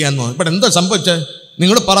തീറ്റിപ്പിക്കുകയെന്നോ? ഇവിടെ എന്താ സംഭവിച്ചേ?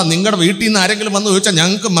 നിങ്ങൾ പറ, നിങ്ങളുടെ വീട്ടിൽ നിന്ന് ആരെങ്കിലും വന്ന് ചോദിച്ചാൽ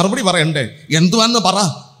ഞങ്ങൾക്ക് മറുപടി പറയണ്ടേ? എന്തുവാന്ന് പറ.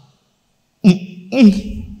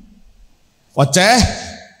 കൊച്ചേ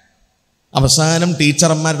അവസാനം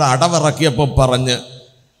ടീച്ചർമാരുടെ അടവിറക്കിയപ്പോൾ പറഞ്ഞ്,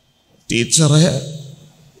 ടീച്ചറെ,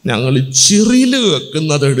 ഞങ്ങൾ ചിറിയിൽ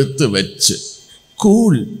വെക്കുന്നത് എടുത്ത് വെച്ച്,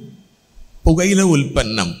 കൂൾ പുകയില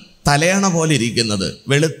ഉൽപ്പന്നം തലയണ പോലെ ഇരിക്കുന്നത്,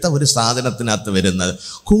 വെളുത്ത ഒരു സാധനത്തിനകത്ത് വരുന്നത്.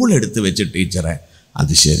 കൂളെടുത്ത് വെച്ച് ടീച്ചറെ.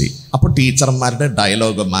 അത് ശരി. അപ്പോൾ ടീച്ചർമാരുടെ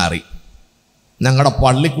ഡയലോഗ് മാറി. ഞങ്ങളുടെ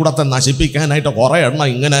പള്ളിക്കൂടത്തെ നശിപ്പിക്കാനായിട്ട് കുറേ എണ്ണം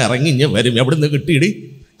ഇങ്ങനെ ഇറങ്ങി വരും. എവിടെ നിന്ന് കിട്ടിയിടി?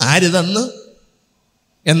 ആര് തന്ന്?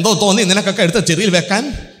 എന്തോ തോന്നി നിനക്കൊക്കെ എടുത്ത് ചെറിയിൽ വെക്കാൻ?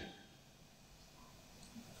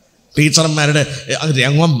 ടീച്ചർമാരുടെ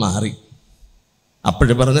രംഗം മാറി.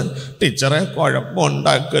 അപ്പോഴും പറഞ്ഞ്, ടീച്ചറെ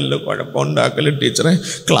കുഴപ്പമുണ്ടാക്കല് ടീച്ചറെ,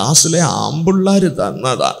 ക്ലാസ്സിലെ ആമ്പിള്ളാർ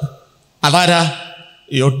തന്നതാ. അതാരാ?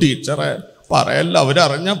 അയ്യോ ടീച്ചറെ പറയല്ല,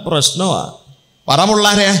 അവരറിഞ്ഞ പ്രശ്നമാ.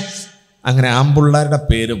 പറമുള്ളാരെ. അങ്ങനെ ആമ്പിള്ളാരുടെ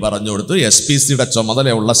പേര് പറഞ്ഞു കൊടുത്തു. SPCയുടെ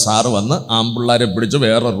ചുമതലയുള്ള സാറ് വന്ന് ആമ്പിള്ളാരെ പിടിച്ച്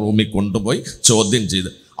വേറെ റൂമിൽ കൊണ്ടുപോയി ചോദ്യം ചെയ്ത്.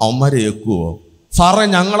 അവന്മാരെ ഏക്കുവോ? സാറേ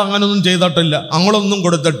ഞങ്ങൾ അങ്ങനൊന്നും ചെയ്തിട്ടില്ല, ഞങ്ങളൊന്നും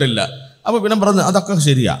കൊടുത്തിട്ടില്ല. അപ്പോൾ പിന്നെ പറഞ്ഞു, അതൊക്കെ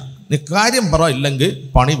ശരിയാ, നീ കാര്യം പറ, ഇല്ലെങ്കിൽ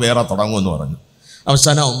പണി വേറെ തുടങ്ങുമെന്ന് പറഞ്ഞു.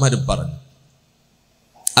 അവസാനം അവന്മാർ പറഞ്ഞു.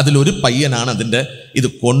 അതിലൊരു പയ്യനാണ് അതിൻ്റെ ഇത്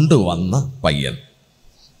കൊണ്ടുവന്ന പയ്യൻ.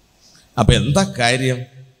 അപ്പം എന്താ കാര്യം?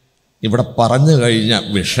 ഇവിടെ പറഞ്ഞു കഴിഞ്ഞ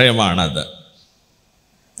വിഷയമാണത്.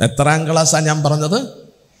 എത്രാം ക്ലാസ്സാണ് ഞാൻ പറഞ്ഞത്?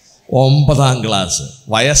 9ാം ക്ലാസ്.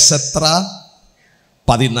 വയസ്സെത്ര?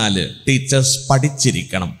 14. ടീച്ചേഴ്സ്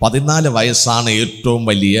പഠിച്ചിരിക്കണം. 14 വയസ്സാണ് ഏറ്റവും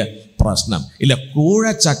വലിയ പ്രശ്നം. ഇല്ല,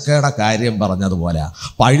 കൂഴച്ചക്കയുടെ കാര്യം പറഞ്ഞതുപോലെ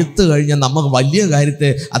പഴുത്ത് കഴിഞ്ഞാൽ നമുക്ക് വലിയ കാര്യത്തെ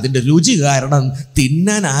അതിൻ്റെ രുചി കാരണം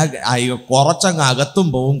തിന്നാൻ കുറച്ചങ്ങ് അകത്തും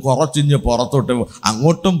പോവും, കുറച്ചിഞ്ഞ് പുറത്തോട്ട് പോകും.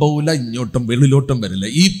 അങ്ങോട്ടും പോവില്ല, ഇങ്ങോട്ടും വെളിയിലോട്ടും വരില്ല.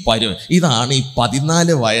 ഈ ഇതാണ് ഈ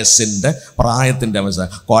 14 വയസ്സിൻ്റെ പ്രായത്തിൻ്റെ അവസ്ഥ.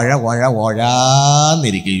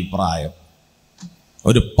 കൊഴാന്നിരിക്കും ഈ പ്രായം.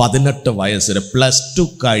 ഒരു 18 വയസ്സിൽ +2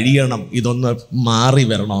 കഴിയണം ഇതൊന്ന് മാറി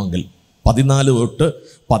വരണമെങ്കിൽ. 14 തൊട്ട്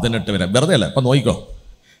 18 വരെ. വെറുതെ അല്ല. അപ്പം നോക്കിക്കോ.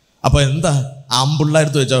 അപ്പോൾ എന്താ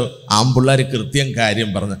ആമ്പിള്ളേർത്ത് വെച്ചാൽ ആമ്പിള്ളേർ കൃത്യം കാര്യം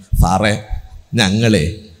പറഞ്ഞ്, സാറേ ഞങ്ങളെ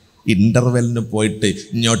ഇൻ്റർവെല്ലിന് പോയിട്ട്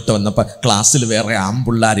ഇങ്ങോട്ട് വന്നപ്പോൾ ക്ലാസ്സിൽ വേറെ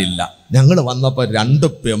ആമ്പിള്ളേരില്ല. ഞങ്ങൾ വന്നപ്പോൾ 2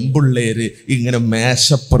 പെമ്പിള്ളേർ ഇങ്ങനെ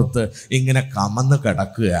മേശപ്പുറത്ത് ഇങ്ങനെ കമന്ന്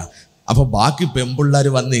കിടക്കുക. അപ്പോൾ ബാക്കി പെമ്പിള്ളേർ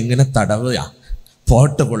വന്ന് ഇങ്ങനെ തടവുക.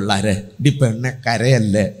 പോട്ട് പിള്ളേരെ, ഇടി പെണ്ണെ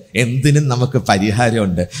കരയല്ലേ, എന്തിനും നമുക്ക്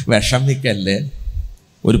പരിഹാരമുണ്ട്, വിഷമിക്കല്ലേ.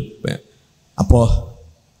 അപ്പോൾ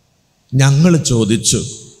ഞങ്ങൾ ചോദിച്ചു,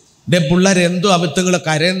 പിള്ളേർ എന്തോ അബദ്ധങ്ങൾ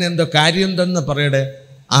കരയുന്ന എന്തോ കാര്യം എന്തെന്ന് പറയടെ.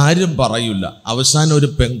 ആരും പറയൂല. അവസാനം ഒരു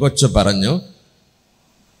പെങ്കൊച്ച് പറഞ്ഞു,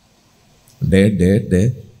 ഡേ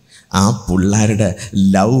ആ പിള്ളേരുടെ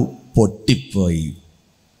ലവ് പൊട്ടിപ്പോയി,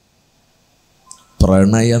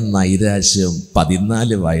 പ്രണയ നൈരാശ്യം.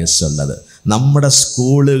 14 വയസ്സുള്ളത്. നമ്മുടെ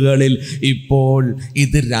സ്കൂളുകളിൽ ഇപ്പോൾ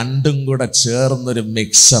ഇത് രണ്ടും കൂടെ ചേർന്നൊരു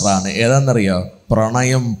മിക്സറാണ്. ഏതാണെന്നറിയോ?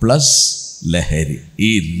 പ്രണയം പ്ലസ് ലഹരി. ഈ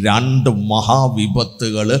 2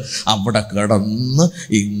 മഹാവിപത്തുകൾ അവിടെ കിടന്ന്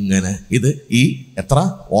ഇങ്ങനെ. ഇത് ഈ എത്ര?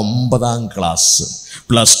 9ാം ക്ലാസ്.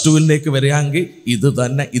 +2ലേക്ക് വരികയാണെങ്കിൽ ഇത്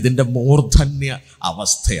തന്നെ ഇതിൻ്റെ മൂർധന്യ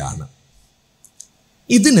അവസ്ഥയാണ്.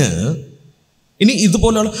 ഇതിന് ഇനി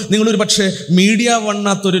ഇതുപോലെയുള്ള നിങ്ങളൊരു പക്ഷേ മീഡിയ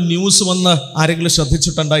വണ്ണാത്തൊരു ന്യൂസ് വന്ന് ആരെങ്കിലും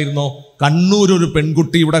ശ്രദ്ധിച്ചിട്ടുണ്ടായിരുന്നോ? കണ്ണൂരൊരു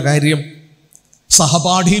പെൺകുട്ടിയുടെ കാര്യം.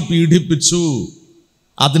 സഹപാഠി പീഡിപ്പിച്ചു.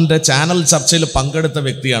 അതിൻ്റെ ചാനൽ ചർച്ചയിൽ പങ്കെടുത്ത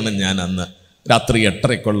വ്യക്തിയാണ് ഞാൻ അന്ന് രാത്രി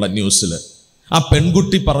 8:30ക്കുള്ള ന്യൂസിൽ. ആ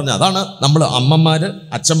പെൺകുട്ടി പറഞ്ഞ അതാണ്. നമ്മൾ അമ്മമാർ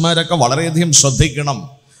അച്ഛന്മാരൊക്കെ വളരെയധികം ശ്രദ്ധിക്കണം.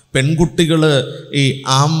 പെൺകുട്ടികൾ ഈ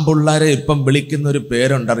ആമ്പിള്ളാരെ ഇപ്പം വിളിക്കുന്നൊരു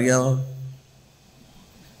പേരുണ്ടറിയാമോ?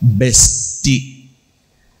 ബെസ്റ്റി,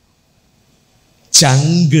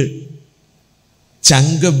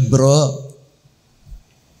 ചങ്ക് ബ്രോ.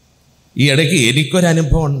 ഈ ഇടയ്ക്ക്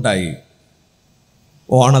എനിക്കൊരനുഭവം ഉണ്ടായി.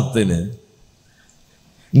 ഓണത്തിന്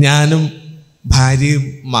ഞാനും ഭാര്യയും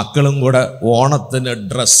മക്കളും കൂടെ ഓണത്തിന്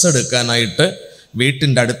ഡ്രസ്സ് എടുക്കാനായിട്ട്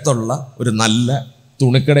വീട്ടിൻ്റെ അടുത്തുള്ള ഒരു നല്ല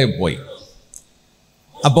തുണിക്കടയിൽ പോയി.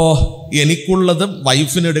 അപ്പോൾ എനിക്കുള്ളതും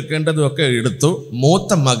വൈഫിന് എടുക്കേണ്ടതും ഒക്കെ എടുത്തു.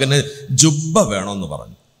 മൂത്ത മകന് ജുബ്ബ വേണമെന്ന്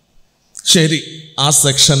പറഞ്ഞു. ശരി, ആ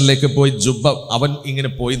സെക്ഷനിലേക്ക് പോയി ജുബ്ബ. അവൻ ഇങ്ങനെ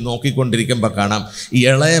പോയി നോക്കിക്കൊണ്ടിരിക്കുമ്പോൾ കാണാം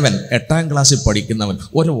ഇളയവൻ 8ാം ക്ലാസ്സിൽ പഠിക്കുന്നവൻ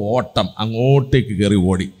ഒരു ഓട്ടം അങ്ങോട്ടേക്ക് കയറി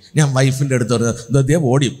ഓടി. ഞാൻ വൈഫിൻ്റെ അടുത്ത് പറഞ്ഞു,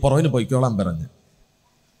 ഓടി പുറവിന് പോയിക്കോളാൻ പറഞ്ഞു.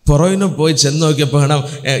 പുറവിന് പോയി ചെന്ന് നോക്കിയപ്പോൾ കാണാം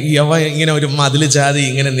യവ ഇങ്ങനെ ഒരു മതിൽ ചാതി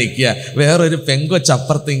ഇങ്ങനെ നിൽക്കുക. വേറൊരു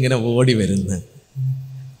പെങ്കൊച്ചപ്പുറത്ത് ഇങ്ങനെ ഓടി വരുന്നു.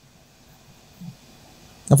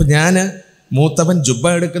 അപ്പം ഞാൻ മൂത്തവൻ ജുബ്ബ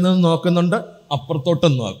എടുക്കുന്നത് നോക്കുന്നുണ്ട്,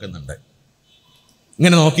 അപ്പുറത്തോട്ടും നോക്കുന്നുണ്ട്.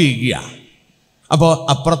 ഇങ്ങനെ നോക്കിയിരിക്കുക. അപ്പോൾ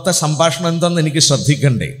അപ്പുറത്തെ സംഭാഷണം എന്തെന്ന് എനിക്ക്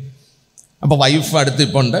ശ്രദ്ധിക്കണ്ടേ. അപ്പോൾ വൈഫ്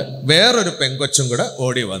അടുത്തിപ്പോണ്ട്. വേറൊരു പെങ്കൊച്ചും കൂടെ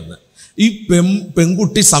ഓടി വന്ന് ഈ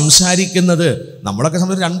പെൺകുട്ടി സംസാരിക്കുന്നത് നമ്മളൊക്കെ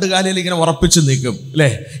സമയത്ത് 2 കാലിൽ ഇങ്ങനെ ഉറപ്പിച്ച് നിൽക്കും അല്ലേ?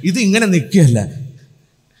 ഇത് ഇങ്ങനെ നിൽക്കുകയല്ല.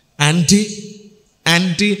 Aunty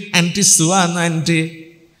aunty aunty സുവാന്ന് anti.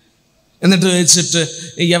 എന്നിട്ട് ചോദിച്ചിട്ട്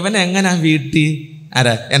യവനെ എങ്ങനാ വീട്ടിൽ?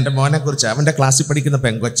 ആരാ? എൻ്റെ മോനെക്കുറിച്ച്. അവൻ്റെ ക്ലാസ്സിൽ പഠിക്കുന്ന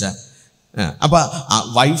പെങ്കൊച്ച. അപ്പോൾ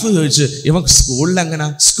വൈഫ് ചോദിച്ച് ഇവൻ സ്കൂളിൽ എങ്ങനാ?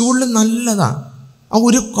 സ്കൂളിൽ നല്ലതാ.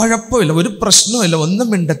 ഒരു കുഴപ്പമില്ല, ഒരു പ്രശ്നമില്ല, ഒന്നും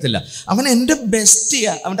മിണ്ടത്തില്ല. അവൻ എൻ്റെ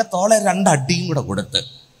ബെസ്റ്റിയാ. അവൻ്റെ തോളെ 2 അടിയും കൂടെ കൊടുത്ത്,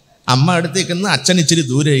 അമ്മ അടുത്തേക്കുന്ന അച്ഛൻ ഇച്ചിരി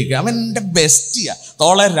ദൂരെ ഇരിക്കുക, അവൻ എൻ്റെ ബെസ്റ്റിയാ,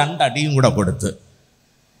 തോളെ 2 അടിയും കൂടെ കൊടുത്ത്.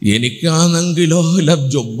 എനിക്കാണെങ്കിലോ ഇല്ല,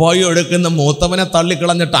 ജൊബ്ബായി എടുക്കുന്ന മൂത്തവനെ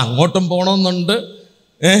തള്ളിക്കളഞ്ഞിട്ട് അങ്ങോട്ടും പോകണമെന്നുണ്ട്.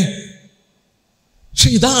 പക്ഷെ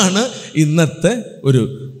ഇതാണ് ഇന്നത്തെ ഒരു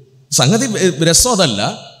സംഗതി. രസമതല്ല.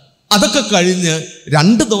 അതൊക്കെ കഴിഞ്ഞ്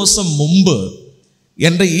 2 ദിവസം മുമ്പ്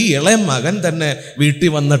എൻ്റെ ഈ ഇളയ മകൻ തന്നെ വീട്ടിൽ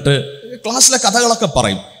വന്നിട്ട് ക്ലാസ്സിലെ കഥകളൊക്കെ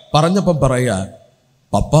പറഞ്ഞപ്പം പറയാ,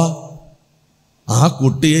 പപ്പ, ആ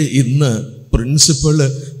കുട്ടിയെ ഇന്ന് പ്രിൻസിപ്പൾ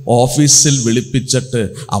ഓഫീസിൽ വിളിപ്പിച്ചിട്ട്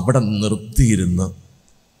അവിടെ നിർത്തിയിരുന്നു.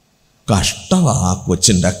 കഷ്ടമാ ആ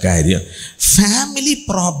കൊച്ചിൻ്റെ കാര്യം, ഫാമിലി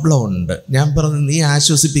പ്രോബ്ലം ഉണ്ട്. ഞാൻ പറഞ്ഞു, നീ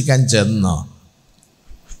ആശ്വസിപ്പിക്കാൻ ചെന്നോ?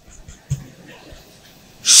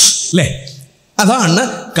 അല്ലേ? അതാണ്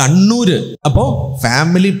കണ്ണൂര്. അപ്പോൾ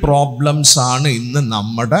ഫാമിലി പ്രോബ്ലംസ് ആണ് ഇന്ന്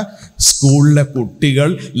നമ്മുടെ സ്കൂളിലെ കുട്ടികൾ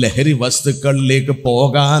ലഹരി വസ്തുക്കളിലേക്ക്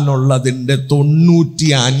പോകാനുള്ളതിൻ്റെ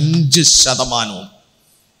 95%.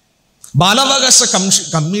 ബാലാവകാശ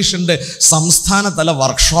കമ്മീഷന്റെ സംസ്ഥാനതല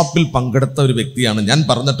വർക്ക്ഷോപ്പിൽ പങ്കെടുത്ത ഒരു വ്യക്തിയാണ് ഞാൻ.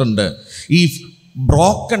 പറഞ്ഞിട്ടുണ്ട്, ഈ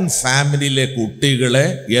ബ്രോക്കൺ ഫാമിലിയിലെ കുട്ടികളെ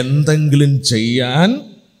എന്തെങ്കിലും ചെയ്യാൻ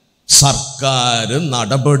സർക്കാർ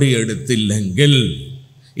നടപടിയെടുത്തില്ലെങ്കിൽ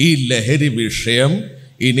ഈ ലഹരി വിഷയം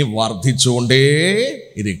ഇനി വർദ്ധിച്ചുകൊണ്ടേ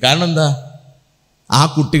ഇരി. കാരണം എന്താ? ആ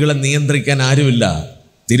കുട്ടികളെ നിയന്ത്രിക്കാൻ ആരുമില്ല.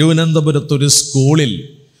 തിരുവനന്തപുരത്തൊരു സ്കൂളിൽ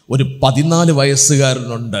ഒരു 14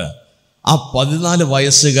 വയസ്സുകാരനുണ്ട്. ആ 14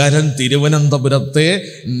 വയസ്സുകാരൻ തിരുവനന്തപുരത്തെ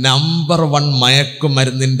നമ്പർ 1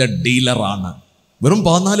 മയക്കുമരുന്നിൻ്റെ ഡീലറാണ്. വെറും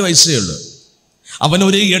 14 വയസ്സേ ഉള്ളൂ.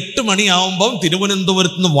 അവനൊരു 8 മണിയാവുമ്പം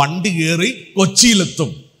തിരുവനന്തപുരത്ത് നിന്ന് വണ്ടി കയറി കൊച്ചിയിലെത്തി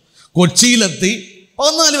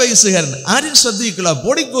 14 വയസ്സുകാരൻ. ആരും ശ്രദ്ധിക്കില്ല,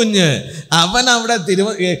 പൊടിക്കുഞ്ഞ്. അവൻ അവിടെ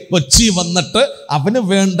കൊച്ചി വന്നിട്ട് അവന്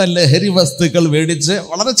വേണ്ട ലഹരി വസ്തുക്കൾ മേടിച്ച്,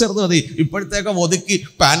 വളരെ ചെറുത് മതി, ഇപ്പോഴത്തേക്ക് ഒതുക്കി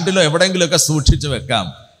പാൻറ്റിലോ എവിടെയെങ്കിലുമൊക്കെ സൂക്ഷിച്ച് വെക്കാം.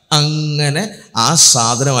 അങ്ങനെ ആ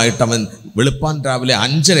സാധനമായിട്ട് അവൻ വെളുപ്പാൻ രാവിലെ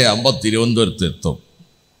 5:30 ആകുമ്പോൾ തിരുവനന്തപുരത്ത് എത്തും.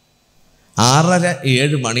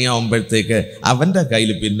 6:30-7 മണിയാവുമ്പോഴത്തേക്ക് അവൻ്റെ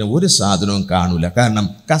കയ്യിൽ പിന്നെ ഒരു സാധനവും കാണൂല. കാരണം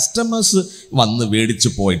കസ്റ്റമേഴ്സ് വന്ന് മേടിച്ച്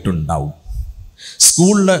പോയിട്ടുണ്ടാവും.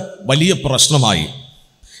 സ്കൂളിൽ വലിയ പ്രശ്നമായി.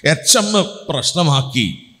 HM പ്രശ്നമാക്കി.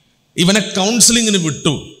 ഇവനെ കൗൺസിലിങ്ങിന്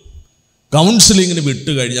വിട്ടു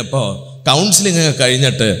കഴിഞ്ഞപ്പോൾ കൗൺസിലിംഗ്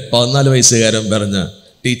കഴിഞ്ഞിട്ട് 14 വയസ്സുകാരൻ പറഞ്ഞ്,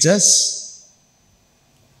 ടീച്ചേഴ്സ്,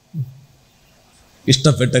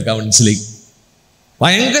 ഇഷ്ടപ്പെട്ട് കൗൺസിലിംഗ്,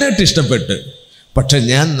 ഭയങ്കരമായിട്ട് ഇഷ്ടപ്പെട്ട്. പക്ഷെ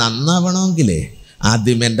ഞാൻ നന്നാവണമെങ്കിലേ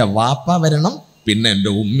ആദ്യം എൻ്റെ വാപ്പ വരണം, പിന്നെ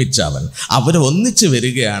എൻ്റെ ഉമ്മിച്ച വരണം. അവർ ഒന്നിച്ച്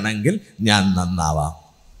വരികയാണെങ്കിൽ ഞാൻ നന്നാവാം.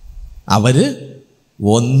 അവർ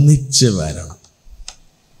ഒന്നിച്ച് വരണം.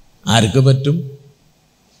 ആർക്ക് പറ്റും?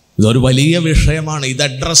 ഇതൊരു വലിയ വിഷയമാണ്. ഇത്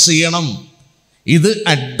അഡ്രസ്സ് ചെയ്യണം. ഇത്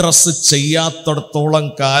അഡ്രസ്സ് ചെയ്യാത്തിടത്തോളം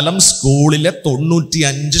കാലം സ്കൂളിലെ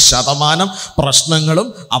 95% പ്രശ്നങ്ങളും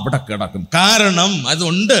അവിടെ കിടക്കും. കാരണം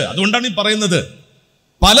അതുകൊണ്ടാണ് ഈ പറയുന്നത്.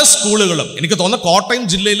 പല സ്കൂളുകളും, എനിക്ക് തോന്നുന്നു കോട്ടയം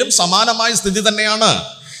ജില്ലയിലും സമാനമായ സ്ഥിതി തന്നെയാണ്.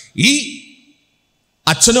 ഈ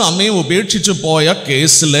അച്ഛനും അമ്മയും ഉപേക്ഷിച്ചു പോയ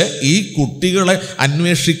കേസിൽ ഈ കുട്ടികളെ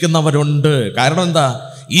അന്വേഷിക്കുന്നവരുണ്ട്. കാരണം എന്താ?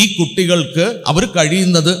 ഈ കുട്ടികൾക്ക് അവർ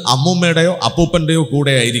കഴിയുന്നത് അമ്മൂമ്മയുടെയോ അപ്പൂപ്പൻ്റെയോ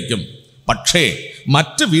കൂടെ ആയിരിക്കും. പക്ഷേ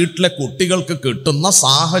മറ്റ് വീട്ടിലെ കുട്ടികൾക്ക് കിട്ടുന്ന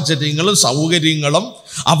സാഹചര്യങ്ങളും സൗകര്യങ്ങളും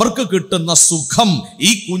അവർക്ക് കിട്ടുന്ന സുഖം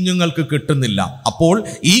ഈ കുഞ്ഞുങ്ങൾക്ക് കിട്ടുന്നില്ല. അപ്പോൾ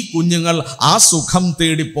ഈ കുഞ്ഞുങ്ങൾ ആ സുഖം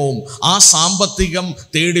തേടിപ്പോവും, ആ സാമ്പത്തികം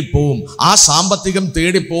തേടിപ്പോവും. ആ സാമ്പത്തികം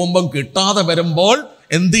തേടിപ്പോകുമ്പം കിട്ടാതെ വരുമ്പോൾ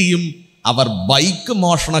എന്ത് ചെയ്യും? അവർ ബൈക്ക്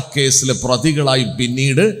മോഷണ കേസിൽ പ്രതികളായി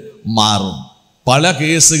പിന്നീട് മാറും. പല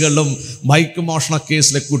കേസുകളിലും ബൈക്ക് മോഷണ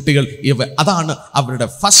കേസിലെ കുട്ടികൾ അതാണ് അവരുടെ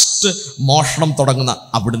ഫസ്റ്റ് മോഷണം തുടങ്ങുന്ന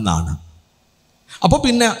അവിടുന്നാണ്. അപ്പോൾ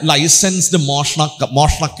പിന്നെ ലൈസൻസ്ഡ് മോഷണ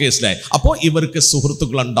കേസിലായി. അപ്പോൾ ഇവർക്ക്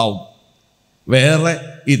സുഹൃത്തുക്കളുണ്ടാവും വേറെ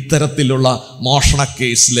ഇത്തരത്തിലുള്ള മോഷണ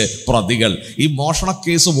കേസിലെ പ്രതികൾ. ഈ മോഷണ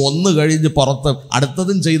കേസ് ഒന്ന് കഴിഞ്ഞ് പുറത്ത്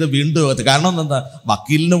അടുത്തതും ചെയ്ത് വീണ്ടും കാരണം എന്താ?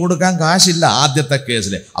 വക്കീലിന് കൊടുക്കാൻ കാശില്ല ആദ്യത്തെ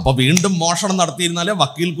കേസിൽ. അപ്പോൾ വീണ്ടും മോഷണം നടത്തിയിരുന്നാലേ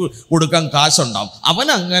വക്കീൽ കൊടുക്കാൻ കാശുണ്ടാവും.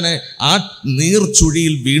 അവനങ്ങനെ ആ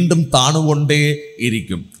നീർച്ചുഴിയിൽ വീണ്ടും താണുകൊണ്ടേ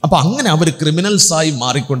ഇരിക്കും. അപ്പോൾ അങ്ങനെ അവർ ക്രിമിനൽസായി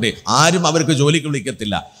മാറിക്കൊണ്ടേ, ആരും അവർക്ക് ജോലിക്ക്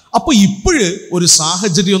വിളിക്കത്തില്ല. അപ്പോൾ ഇപ്പോഴ് ഒരു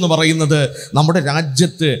സാഹചര്യം എന്ന് പറയുന്നത് നമ്മുടെ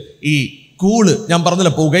രാജ്യത്ത് ഈ ഞാൻ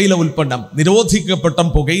പറഞ്ഞില്ല, പുകയില ഉൽപ്പന്നം, നിരോധിക്കപ്പെട്ട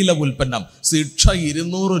പുകയില ഉൽപ്പന്നം ശിക്ഷ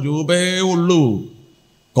 200 രൂപയേ ഉള്ളൂ.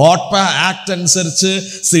 കോട്ട്പ ആക്ട് അനുസരിച്ച്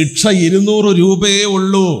ശിക്ഷ 200 രൂപയേ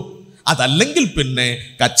ഉള്ളൂ. അതല്ലെങ്കിൽ പിന്നെ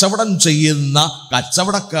കച്ചവടം ചെയ്യുന്ന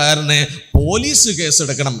കച്ചവടക്കാരനെ പോലീസ്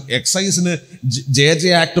കേസെടുക്കണം. എക്സൈസിന് JJ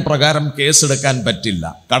ആക്ട് പ്രകാരം കേസെടുക്കാൻ പറ്റില്ല.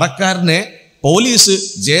 കടക്കാരനെ പോലീസ്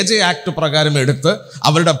JJ ആക്ട് പ്രകാരം എടുത്ത്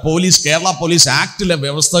അവരുടെ കേരള പോലീസ് ആക്ടിലെ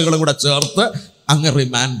വ്യവസ്ഥകളും കൂടെ ചേർത്ത് അങ്ങ്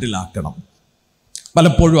റിമാൻഡിലാക്കണം.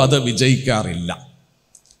 പലപ്പോഴും അത് വിജയിക്കാറില്ല.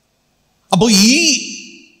 അപ്പോൾ ഈ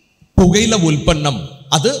പുകയില ഉൽപ്പന്നം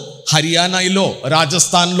അത് ഹരിയാനയിലോ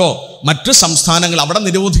രാജസ്ഥാനിലോ മറ്റ് സംസ്ഥാനങ്ങൾ അവിടെ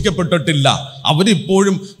നിരോധിക്കപ്പെട്ടിട്ടില്ല.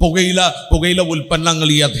 അവരിപ്പോഴും പുകയില ഉൽപ്പന്നങ്ങൾ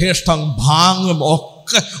യഥേഷ്ടം ഭാങ്ങും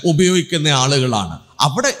ഒക്കെ ഉപയോഗിക്കുന്ന ആളുകളാണ്.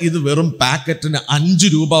 അവിടെ ഇത് വെറും പാക്കറ്റിന് 5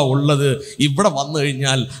 രൂപ ഉള്ളത് ഇവിടെ വന്നു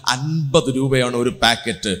കഴിഞ്ഞാൽ 50 രൂപയാണ് ഒരു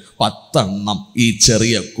പാക്കറ്റ്, 10 എണ്ണം ഈ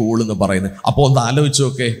ചെറിയ കൂളെന്ന് പറയുന്നത്. അപ്പോൾ ഒന്ന് ആലോചിച്ച്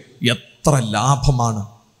നോക്കെ, എത്ര ലാഭമാണ്.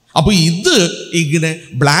 അപ്പോൾ ഇത് ഇങ്ങനെ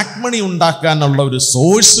ബ്ലാക്ക് മണി ഉണ്ടാക്കാനുള്ള ഒരു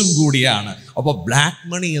സോഴ്സും കൂടിയാണ്. അപ്പോൾ ബ്ലാക്ക്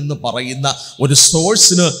മണി എന്ന് പറയുന്ന ഒരു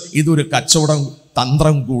സോഴ്സിന് ഇതൊരു കച്ചവടം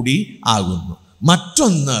തന്ത്രം കൂടി ആകുന്നു.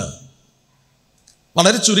 മറ്റൊന്ന്,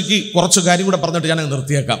 വളരെ ചുരുക്കി കുറച്ച് കാര്യം കൂടെ പറഞ്ഞിട്ട് ഞാൻ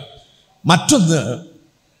നിർത്തിയേക്കാം. മറ്റൊന്ന്,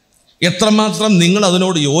 എത്രമാത്രം നിങ്ങൾ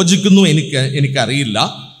അതിനോട് യോജിക്കുന്നു എനിക്കറിയില്ല.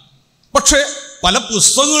 പക്ഷേ പല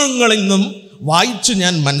പുസ്തകങ്ങളിൽ നിന്നും വായിച്ച്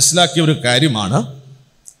ഞാൻ മനസ്സിലാക്കിയ ഒരു കാര്യമാണ്,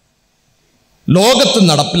 ലോകത്ത്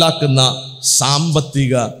നടപ്പിലാക്കുന്ന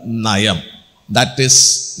സാമ്പത്തിക നയം, that is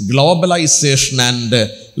globalisation and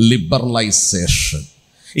liberalisation.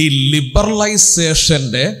 ഈ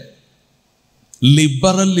ലിബറലൈസേഷൻ്റെ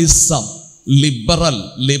ലിബറലിസം,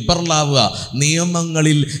 ലിബറലാവുക,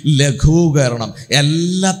 നിയമങ്ങളിൽ ലഘൂകരണം,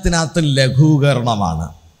 എല്ലാത്തിനകത്തും ലഘൂകരണമാണ്,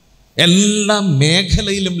 എല്ലാ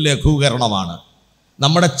മേഖലയിലും ലഘൂകരണമാണ്.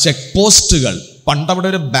 നമ്മുടെ ചെക്ക് പോസ്റ്റുകൾ, പണ്ടവിടെ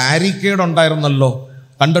ഒരു ബാരിക്കേഡ് ഉണ്ടായിരുന്നല്ലോ,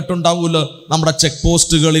 കണ്ടിട്ടുണ്ടാവുമല്ലോ നമ്മുടെ ചെക്ക്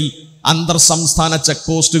പോസ്റ്റുകളിൽ, അന്തർ സംസ്ഥാന ചെക്ക്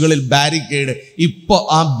പോസ്റ്റുകളിൽ ബാരിക്കേഡ്. ഇപ്പോൾ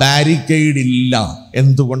ആ ബാരിക്കേഡ് ഇല്ല.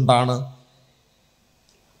 എന്തുകൊണ്ടാണ്?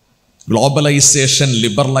 ഗ്ലോബലൈസേഷൻ,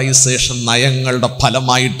 ലിബറലൈസേഷൻ നയങ്ങളുടെ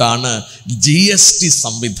ഫലമായിട്ടാണ് GST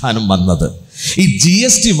സംവിധാനം വന്നത്. ഈ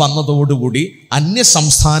GST വന്നതോടുകൂടി അന്യ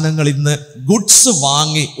സംസ്ഥാനങ്ങളിൽ നിന്ന് ഗുഡ്സ്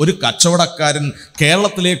വാങ്ങി ഒരു കച്ചവടക്കാരൻ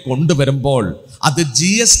കേരളത്തിലേക്ക് കൊണ്ടുവരുമ്പോൾ അത്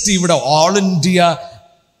GST ഇവിടെ ഓൾ ഇന്ത്യ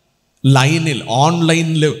ലൈനിൽ,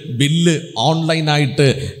 ഓൺലൈനിൽ ബില്ല് ഓൺലൈനായിട്ട്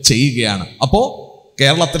ചെയ്യുകയാണ്. അപ്പോൾ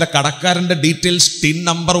കേരളത്തിലെ കടക്കാരൻ്റെ ഡീറ്റെയിൽസ്, ടിൻ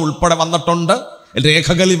നമ്പർ ഉൾപ്പെടെ വന്നിട്ടുണ്ട്,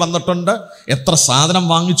 രേഖകളിൽ വന്നിട്ടുണ്ട്, എത്ര സാധനം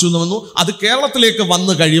വാങ്ങിച്ചു എന്ന് വന്നു. അത് കേരളത്തിലേക്ക്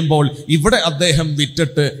വന്നു കഴിയുമ്പോൾ ഇവിടെ അദ്ദേഹം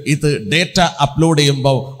വിറ്റിട്ട് ഇത് ഡേറ്റ അപ്ലോഡ്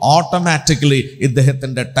ചെയ്യുമ്പോൾ ഓട്ടോമാറ്റിക്കലി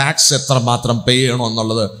ഇദ്ദേഹത്തിൻ്റെ ടാക്സ് എത്രമാത്രം പേ ചെയ്യണോ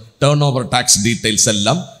എന്നുള്ളത്, ടേൺ ഓവർ ടാക്സ് ഡീറ്റെയിൽസ്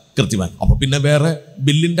എല്ലാം കൃത്യമായി. അപ്പോൾ പിന്നെ വേറെ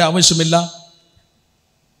ബില്ലിൻ്റെ ആവശ്യമില്ല,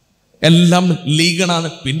 എല്ലാം ലീഗലാണ്.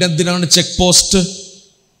 പിന്നെ എന്തിനാണ് ചെക്ക് പോസ്റ്റ്?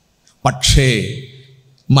 പക്ഷേ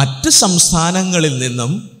മറ്റ് സംസ്ഥാനങ്ങളിൽ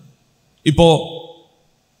നിന്നും ഇപ്പോൾ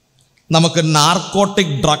നമുക്ക്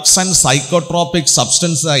narcotic drugs and psychotropic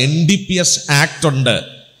substance NDPS act ഉണ്ട്.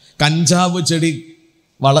 കഞ്ചാവ് ചെടി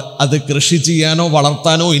അത് കൃഷി ചെയ്യാനോ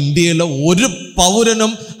വളർത്താനോ ഇന്ത്യയിലെ ഒരു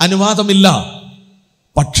പൗരനും അനുവാദമില്ല.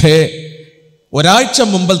 പക്ഷേ ഒരാഴ്ച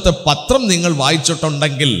മുമ്പത്തെ പത്രം നിങ്ങൾ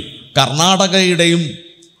വായിച്ചിട്ടുണ്ടെങ്കിൽ കർണാടകയുടെയും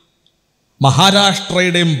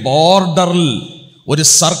മഹാരാഷ്ട്രയുടെയും ബോർഡറിൽ ഒരു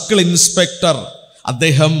സർക്കിൾ ഇൻസ്പെക്ടർ,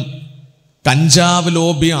 അദ്ദേഹം കഞ്ചാവ്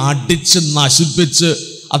ലോബി അടിച്ച് നശിപ്പിച്ച്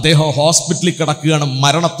അദ്ദേഹം ഹോസ്പിറ്റലിൽ കിടക്കുകയാണ്,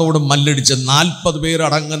 മരണത്തോട് മല്ലടിച്ച്. 40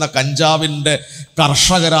 പേരടങ്ങുന്ന കഞ്ചാവിൻ്റെ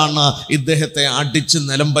കർഷകരാണ് ഇദ്ദേഹത്തെ അടിച്ച്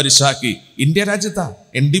നിലംപരിശാക്കി. ഇന്ത്യ രാജ്യത്താ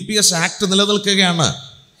NDPS ആക്ട് നിലനിൽക്കുകയാണ്.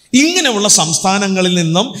 ഇങ്ങനെയുള്ള സംസ്ഥാനങ്ങളിൽ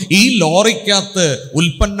നിന്നും ഈ ലോറിക്കകത്ത്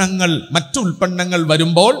മറ്റു ഉൽപ്പന്നങ്ങൾ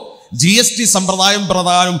വരുമ്പോൾ GST സമ്പ്രദായം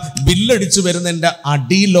പ്രകാരം ബില്ലടിച്ച് വരുന്നതിൻ്റെ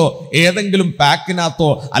അടിയിലോ ഏതെങ്കിലും പാക്കിനകത്തോ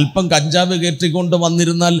അല്പം കഞ്ചാവ് കയറ്റിക്കൊണ്ട്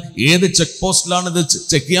വന്നിരുന്നാൽ ഏത് ചെക്ക് പോസ്റ്റിലാണ് ഇത്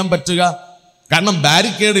ചെക്ക് ചെയ്യാൻ പറ്റുക? കാരണം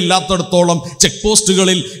ബാരിക്കേഡ് ഇല്ലാത്തടത്തോളം ചെക്ക്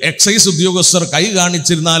പോസ്റ്റുകളിൽ എക്സൈസ് ഉദ്യോഗസ്ഥർ കൈ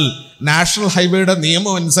കാണിച്ചിരുന്നാൽ നാഷണൽ ഹൈവേയുടെ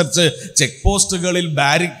നിയമം അനുസരിച്ച് ചെക്ക് പോസ്റ്റുകളിൽ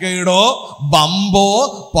ബാരിക്കേഡോ ബമ്പോ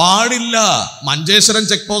പാടില്ല. മഞ്ചേശ്വരം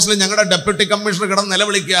ചെക്ക് പോസ്റ്റിൽ ഞങ്ങളുടെ ഡെപ്യൂട്ടി കമ്മീഷണർ കിടന്ന്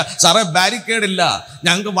നിലവിളിക്കുക, സാറേ ബാരിക്കേഡ് ഇല്ല,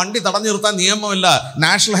 ഞങ്ങൾക്ക് വണ്ടി തടഞ്ഞു നിർത്താൻ നിയമമില്ല,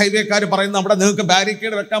 നാഷണൽ ഹൈവേക്കാർ പറയുന്ന അവിടെ നിങ്ങൾക്ക്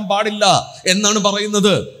ബാരിക്കേഡ് വെക്കാൻ പാടില്ല എന്നാണ്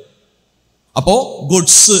പറയുന്നത്. അപ്പോൾ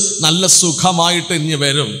ഗുഡ്സ് നല്ല സുഖമായിട്ട് ഇനി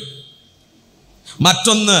വരും.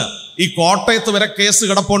 മറ്റൊന്ന്, ഈ കോട്ടയത്ത് വരെ കേസ്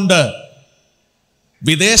കിടപ്പുണ്ട്.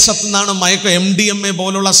 വിദേശത്തു നിന്നാണ് MDMA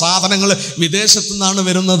പോലുള്ള സാധനങ്ങൾ വിദേശത്തു നിന്നാണ്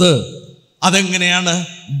വരുന്നത്. അതെങ്ങനെയാണ്?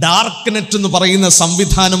 ഡാർക്ക് നെറ്റ് എന്ന് പറയുന്ന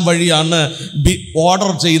സംവിധാനം വഴിയാണ്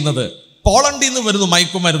ഓർഡർ ചെയ്യുന്നത്. പോളണ്ടിൽ നിന്ന് വരുന്നു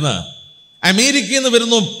മയക്കുമരുന്ന്, അമേരിക്കയിൽ നിന്ന്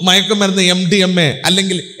വരുന്നു മയക്കുമരുന്ന് MDMA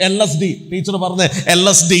അല്ലെങ്കിൽ LSD. ടീച്ചർ പറഞ്ഞ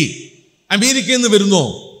LSD അമേരിക്കയിൽ നിന്ന് വരുന്നു,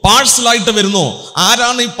 പാഴ്സലായിട്ട് വരുന്നു.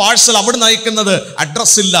 ആരാണ് ഈ പാഴ്സൽ അവിടെ നയിക്കുന്നത്?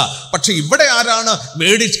 അഡ്രസ് ഇല്ല. പക്ഷെ ഇവിടെ ആരാണ്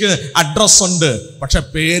മേടിച്ച്? അഡ്രസ് ഉണ്ട്, പക്ഷെ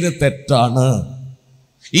പേര് തെറ്റാണ്.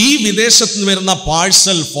 ഈ വിദേശത്ത് നിന്ന് വരുന്ന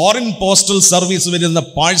പാഴ്സൽ, ഫോറിൻ പോസ്റ്റൽ സർവീസ് വരുന്ന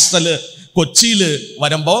പാഴ്സൽ കൊച്ചിയിൽ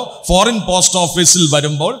വരുമ്പോൾ, ഫോറിൻ പോസ്റ്റ് ഓഫീസിൽ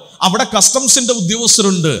വരുമ്പോൾ അവിടെ കസ്റ്റംസിന്റെ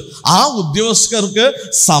ഉദ്യോഗസ്ഥരുണ്ട്. ആ ഉദ്യോഗസ്ഥർക്ക്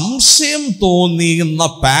സംശയം തോന്നിയുന്ന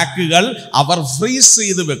പാക്കുകൾ അവർ ഫ്രീസ്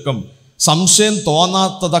ചെയ്ത് വെക്കും. സംശയം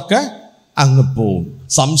തോന്നാത്തതൊക്കെ അങ്ങ് പോവും.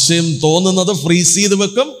 സംശയം തോന്നുന്നത് ഫ്രീസ് ചെയ്ത്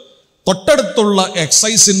വെക്കും, തൊട്ടടുത്തുള്ള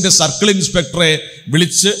എക്സൈസിന്റെ സർക്കിൾ ഇൻസ്പെക്ടറെ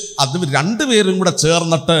വിളിച്ച് അത് രണ്ടുപേരും കൂടെ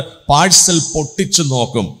ചേർന്നിട്ട് പാഴ്സൽ പൊട്ടിച്ചു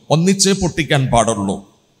നോക്കും. ഒന്നിച്ചേ പൊട്ടിക്കാൻ പാടുള്ളൂ.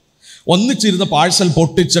 ഒന്നിച്ചിരുന്ന് പാഴ്സൽ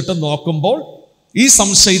പൊട്ടിച്ചിട്ട് നോക്കുമ്പോൾ ഈ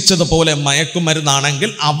സംശയിച്ചതുപോലെ മയക്കുമരുന്നാണെങ്കിൽ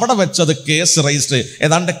അവിടെ വെച്ചത് കേസ് രജിസ്റ്റർ.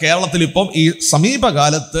 ഏതാണ്ട് കേരളത്തിൽ ഇപ്പം ഈ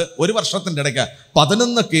സമീപകാലത്ത് 1 വർഷത്തിൻ്റെ ഇടയ്ക്ക്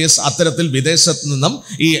 11 കേസ് അത്തരത്തിൽ വിദേശത്ത് നിന്നും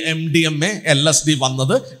ഈ MDMA LSD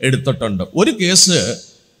വന്നത് എടുത്തിട്ടുണ്ട്. ഒരു കേസ്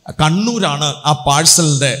കണ്ണൂരാണ് ആ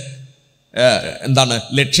പാഴ്സലിൻ്റെ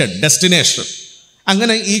ലക്ഷ്യം, ഡെസ്റ്റിനേഷൻ.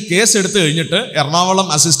 അങ്ങനെ ഈ കേസ് എടുത്തു കഴിഞ്ഞിട്ട് എറണാകുളം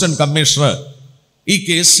അസിസ്റ്റന്റ് കമ്മീഷണർ ഈ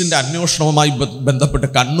കേസിന്റെ അന്വേഷണവുമായി ബന്ധപ്പെട്ട്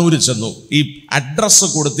കണ്ണൂർ ചെന്നു. ഈ അഡ്രസ്സ്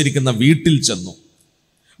കൊടുത്തിരിക്കുന്ന വീട്ടിൽ ചെന്നു.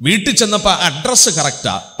 വീട്ടിൽ ചെന്നപ്പോൾ അഡ്രസ്സ്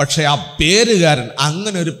കറക്റ്റാ, പക്ഷെ ആ പേരുകാരൻ,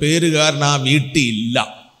 അങ്ങനെ ഒരു പേരുകാരൻ ആ വീട്ടിൽ ഇല്ല.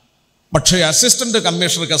 പക്ഷേ അസിസ്റ്റന്റ്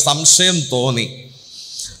കമ്മീഷണർക്ക്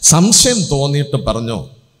സംശയം തോന്നിയിട്ട് പറഞ്ഞു,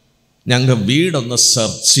 ഞങ്ങൾ വീടൊന്ന്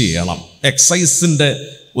സെർച്ച് ചെയ്യണം. എക്സൈസിന്റെ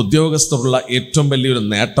ഉദ്യോഗസ്ഥരുള്ള ഏറ്റവും വലിയൊരു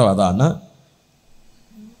നേട്ടം അതാണ്,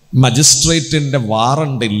 മജിസ്ട്രേറ്റിന്റെ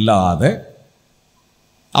വാറണ്ട് ഇല്ലാതെ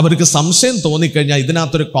അവർക്ക് സംശയം തോന്നിക്കഴിഞ്ഞാൽ,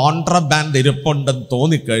 ഇതിനകത്തൊരു കോൺട്രാബാൻഡ് ഇരിപ്പുണ്ടെന്ന്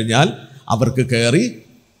തോന്നിക്കഴിഞ്ഞാൽ അവർക്ക് കയറി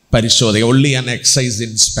പരിശോധിക്കാം. Only an excise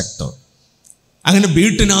inspector. അങ്ങനെ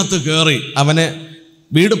വീട്ടിനകത്ത് കയറി അവനെ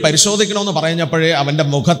വീട് പരിശോധിക്കണമെന്ന് പറഞ്ഞപ്പോഴേ അവൻ്റെ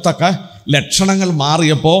മുഖത്തൊക്കെ ലക്ഷണങ്ങൾ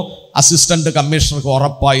മാറിയപ്പോൾ അസിസ്റ്റന്റ് കമ്മീഷണർക്ക്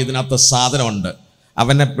ഉറപ്പായി ഇതിനകത്ത് സാധനമുണ്ട്.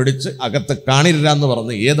 അവനെ പിടിച്ച് അകത്ത് കാണില്ലെന്ന്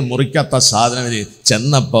പറഞ്ഞ് ഏത് മുറിക്കാത്ത സാധനം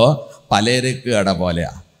ചെന്നപ്പോൾ പലചരക്ക് കട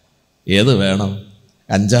പോലെയാ. ഏത് വേണം?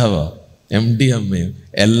 കഞ്ചാവോ, MDMA,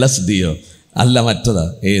 LSDയോ അല്ല, മറ്റതാ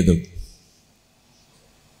ഏതും.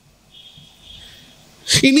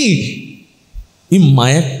 ഇനി ഈ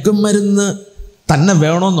മയക്കുമരുന്ന് തന്നെ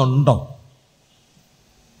വേണമെന്നുണ്ടോ?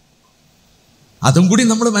 അതും കൂടി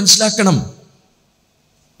നമ്മൾ മനസ്സിലാക്കണം.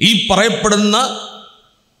 ഈ പറയപ്പെടുന്ന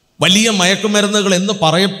വലിയ മയക്കുമരുന്നുകൾ എന്ന്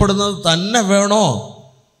പറയപ്പെടുന്നത് തന്നെ വേണോ?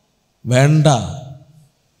 വേണ്ട.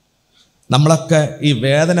 നമ്മളൊക്കെ ഈ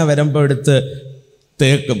വേദന വരുമ്പോൾ എടുത്ത്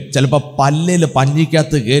തേക്കും. ചിലപ്പോൾ പല്ലിൽ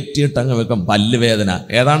പഞ്ഞിക്കകത്ത് കയറ്റിയിട്ട് അങ്ങ് വെക്കും പല്ല് വേദന.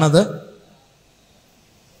 ഏതാണത്?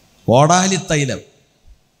 കോടാലിത്തൈലം.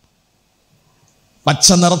 പച്ച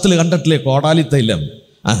നിറത്തിൽ കണ്ടിട്ടില്ലേ കോടാലിത്തൈലം?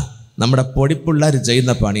 നമ്മുടെ പൊടിപ്പിള്ളേർ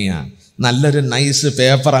ചെയ്യുന്ന പണിയാ. നല്ലൊരു നൈസ്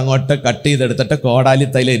പേപ്പർ അങ്ങോട്ട് കട്ട് ചെയ്തെടുത്തിട്ട്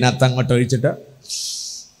കോടാലിത്തൈലം ഇതിനകത്ത് അങ്ങോട്ട് ഒഴിച്ചിട്ട്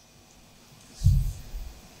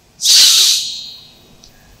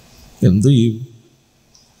എന്തു ചെയ്യും?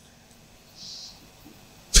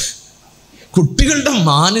 കുട്ടികളുടെ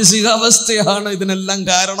മാനസികാവസ്ഥയാണ് ഇതിനെല്ലാം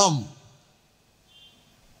കാരണം.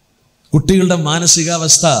 കുട്ടികളുടെ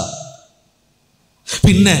മാനസികാവസ്ഥ.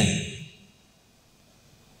 പിന്നെ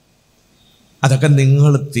അതൊക്കെ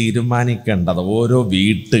നിങ്ങൾ തീരുമാനിക്കേണ്ടത് ഓരോ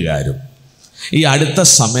വീട്ടുകാരും. ഈ അടുത്ത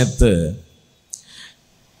സമയത്ത്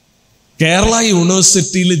കേരള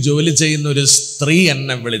യൂണിവേഴ്സിറ്റിയിൽ ജോലി ചെയ്യുന്ന ഒരു സ്ത്രീ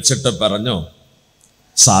എന്നെ വിളിച്ചിട്ട് പറഞ്ഞു,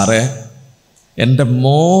 സാറേ, എൻ്റെ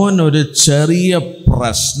മോൻ ഒരു ചെറിയ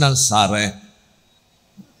പ്രശ്നം സാറേ.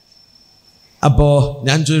 അപ്പോൾ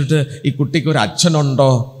ഞാൻ ചോദിച്ചിട്ട്, ഈ കുട്ടിക്ക് ഒരു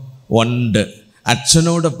അച്ഛനുണ്ടോ? ഉണ്ട്.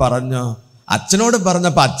 അച്ഛനോട്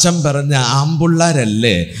പറഞ്ഞപ്പോൾ അച്ഛൻ പറഞ്ഞ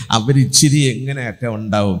ആമ്പിള്ളാരല്ലേ, അവരിച്ചിരി എങ്ങനെയൊക്കെ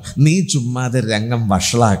ഉണ്ടാവും, നീ ചുമ്മാതെ രംഗം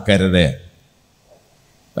വഷളാക്കരുത്.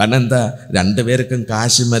 കാരണം എന്താ, രണ്ടുപേർക്കും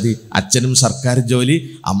കാശ് മതി. അച്ഛനും സർക്കാർ ജോലി,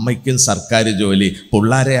 അമ്മയ്ക്കും സർക്കാർ ജോലി.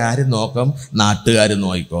 പിള്ളേരെ ആര് നോക്കും? നാട്ടുകാർ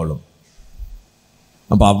നോക്കിക്കോളും.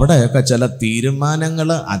 അപ്പം അവിടെയൊക്കെ ചില തീരുമാനങ്ങൾ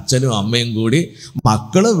അച്ഛനും അമ്മയും കൂടി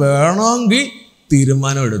മക്കൾ വേണമെങ്കിൽ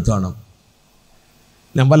തീരുമാനം എടുത്തോണം.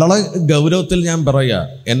 ഞാൻ വളരെ ഗൗരവത്തിൽ ഞാൻ പറയുക,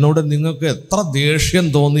 എന്നോട് നിങ്ങൾക്ക് എത്ര ദേഷ്യം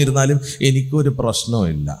തോന്നിയിരുന്നാലും എനിക്കൊരു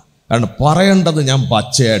പ്രശ്നവുമില്ല. കാരണം പറയേണ്ടത് ഞാൻ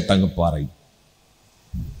പച്ചയായിട്ട് അങ്ങ് പറയും.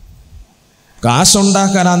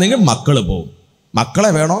 കാശുണ്ടാക്കാനാണെങ്കിൽ മക്കൾ പോവും.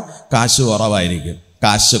 മക്കളെ വേണോ? കാശ് കുറവായിരിക്കും.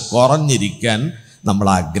 കാശ് കുറഞ്ഞിരിക്കാൻ നമ്മൾ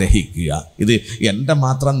ആഗ്രഹിക്കുക. ഇത് എൻ്റെ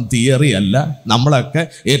മാത്രം തിയറി അല്ല. നമ്മളൊക്കെ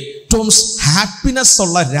ഏറ്റവും ഹാപ്പിനെസ്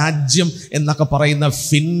ഉള്ള രാജ്യം എന്നൊക്കെ പറയുന്ന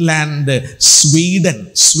ഫിൻലാൻഡ്,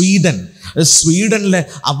 സ്വീഡനിലെ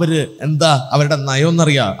അവർ എന്താ അവരുടെ നയം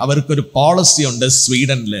എന്നറിയാം? അവർക്കൊരു പോളിസി ഉണ്ട്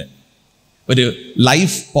സ്വീഡനിൽ, ഒരു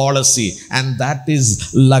life policy, and that is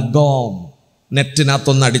ലഗോം.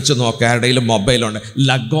 നെറ്റിനകത്തൊന്ന് അടിച്ചു നോക്കുക, ആരുടെയും മൊബൈലുണ്ട്,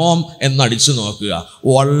 ലഗോം എന്നടിച്ചു നോക്കുക.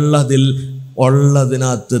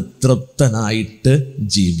 ഉള്ളതിനകത്ത് തൃപ്തനായിട്ട്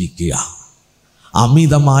ജീവിക്കുക.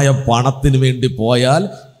 അമിതമായ പണത്തിന് വേണ്ടി പോയാൽ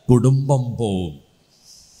കുടുംബം പോവും.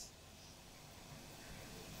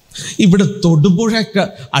 ഇവിടെ തൊടുപുഴയ്ക്ക്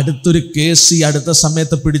അടുത്തൊരു കേസ് ഈ അടുത്ത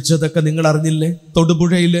സമയത്ത് പിടിച്ചതൊക്കെ നിങ്ങൾ അറിഞ്ഞില്ലേ?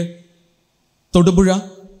 തൊടുപുഴ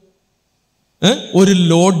ഒരു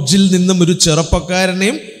ലോഡ്ജിൽ നിന്നും ഒരു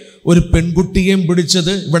ചെറുപ്പക്കാരനെയും ഒരു പെൺകുട്ടിയെയും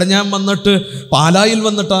പിടിച്ചത്. ഇവിടെ ഞാൻ വന്നിട്ട് പാലായിൽ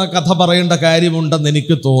വന്നിട്ട് ആ കഥ പറയേണ്ട കാര്യമുണ്ടെന്ന്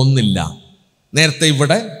എനിക്ക് തോന്നുന്നില്ല. നേരത്തെ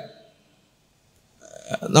ഇവിടെ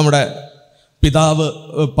നമ്മുടെ പിതാവ്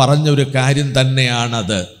പറഞ്ഞൊരു കാര്യം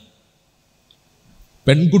തന്നെയാണത്.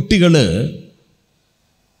 പെൺകുട്ടികള്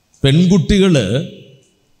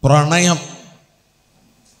പ്രണയം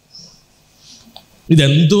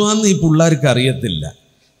ഇതെന്തുവാന്ന് ഈ പിള്ളേർക്ക് അറിയത്തില്ല.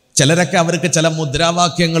 ചിലരൊക്കെ അവർക്ക് ചില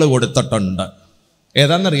മുദ്രാവാക്യങ്ങൾ കൊടുത്തിട്ടുണ്ട്.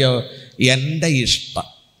 ഏതാണെന്നറിയോ? എൻ്റെ ഇഷ്ടം,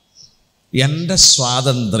 എൻ്റെ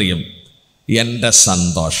സ്വാതന്ത്ര്യം, എൻ്റെ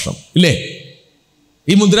സന്തോഷം. ഇല്ലേ?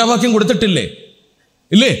 ഈ മുദ്രാവാക്യം കൊടുത്തിട്ടില്ലേ?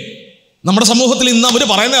 ഇല്ലേ? നമ്മുടെ സമൂഹത്തിൽ ഇന്ന് അവർ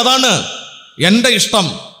പറയുന്നത് അതാണ്. എൻ്റെ ഇഷ്ടം,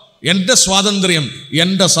 എൻ്റെ സ്വാതന്ത്ര്യം,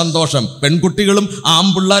 എൻ്റെ സന്തോഷം. പെൺകുട്ടികളും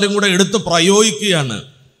ആൺപിള്ളേരും കൂടെ എടുത്ത് പ്രയോഗിക്കുകയാണ്.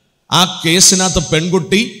 ആ കേസിനകത്ത്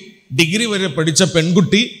പെൺകുട്ടി, ഡിഗ്രി വരെ പഠിച്ച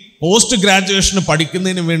പെൺകുട്ടി പോസ്റ്റ് ഗ്രാജുവേഷന്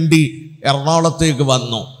പഠിക്കുന്നതിന് വേണ്ടി എറണാകുളത്തേക്ക്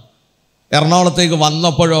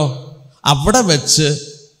വന്നപ്പോഴോ അവിടെ വെച്ച്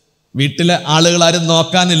വീട്ടിലെ ആളുകളാരും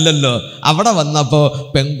നോക്കാനില്ലല്ലോ. അവിടെ വന്നപ്പോൾ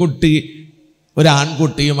പെൺകുട്ടി ഒരു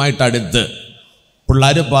ആൺകുട്ടിയുമായിട്ട് അടുത്ത്.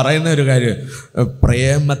 പിള്ളേർ പറയുന്ന ഒരു കാര്യം,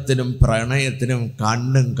 പ്രേമത്തിനും പ്രണയത്തിനും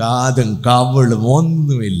കണ്ണും കാതും കവിളും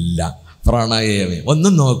ഒന്നുമില്ല. പ്രണയമേ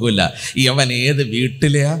ഒന്നും നോക്കൂല. യവൻ ഏത്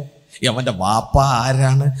വീട്ടിലെയാ, യവൻ്റെ വാപ്പ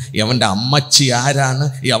ആരാണ്, യവൻ്റെ അമ്മച്ചി ആരാണ്,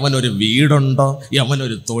 യവനൊരു വീടുണ്ടോ,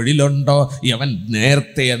 യവനൊരു തൊഴിലുണ്ടോ, യവൻ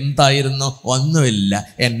നേരത്തെ എന്തായിരുന്നു, ഒന്നുമില്ല.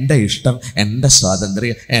 എൻ്റെ ഇഷ്ടം, എൻ്റെ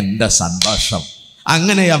സ്വാതന്ത്ര്യം, എൻ്റെ സന്തോഷം.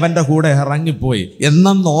 അങ്ങനെ അവൻ്റെ കൂടെ ഇറങ്ങിപ്പോയി.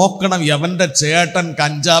 എന്നും നോക്കണം, യവൻ്റെ ചേട്ടൻ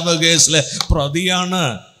കഞ്ചാവ് കേസിലെ പ്രതിയാണ്.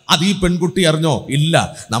 അത് ഈ പെൺകുട്ടി അറിഞ്ഞോ? ഇല്ല.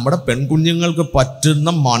 നമ്മുടെ പെൺകുഞ്ഞുങ്ങൾക്ക് പറ്റുന്ന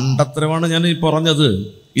മണ്ടത്തരമാണ് ഞാൻ ഈ പറഞ്ഞത്.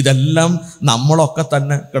 ഇതെല്ലാം നമ്മളൊക്കെ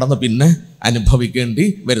തന്നെ കിടന്ന് പിന്നെ അനുഭവിക്കേണ്ടി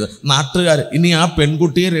വരുന്നത്. നാട്ടുകാർ ഇനി ആ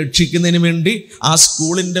പെൺകുട്ടിയെ രക്ഷിക്കുന്നതിന് വേണ്ടി ആ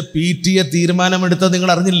സ്കൂളിൻ്റെ PTA തീരുമാനമെടുത്തത്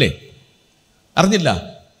നിങ്ങൾ അറിഞ്ഞില്ല?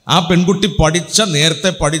 ആ പെൺകുട്ടി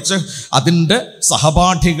നേരത്തെ പഠിച്ച അതിൻ്റെ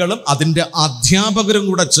സഹപാഠികളും അതിൻ്റെ അധ്യാപകരും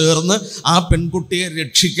കൂടെ ചേർന്ന് ആ പെൺകുട്ടിയെ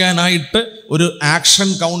രക്ഷിക്കാനായിട്ട് ഒരു ആക്ഷൻ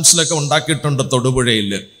കൗൺസിലൊക്കെ ഉണ്ടാക്കിയിട്ടുണ്ട്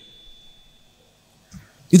തൊടുപുഴയിൽ.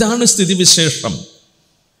 ഇതാണ് സ്ഥിതിവിശേഷം.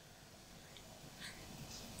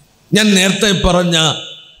 ഞാൻ നേരത്തെ പറഞ്ഞ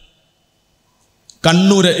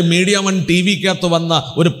കണ്ണൂർ മീഡിയ 1 TV-ക്കകത്ത് വന്ന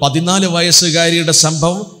ഒരു 14 വയസ്സുകാരിയുടെ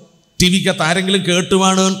സംഭവം TV-ക്കകത്ത് ആരെങ്കിലും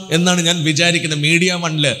കേട്ടുവാണ് എന്നാണ് ഞാൻ വിചാരിക്കുന്നത്. മീഡിയ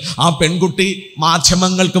 1 ആ പെൺകുട്ടി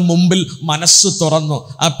മാധ്യമങ്ങൾക്ക് മുമ്പിൽ മനസ്സ് തുറന്നു.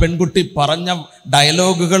 ആ പെൺകുട്ടി പറഞ്ഞ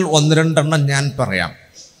ഡയലോഗുകൾ 1-2 ഞാൻ പറയാം.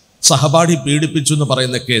 സഹപാഠി പീഡിപ്പിച്ചു എന്ന്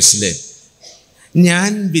പറയുന്ന കേസില്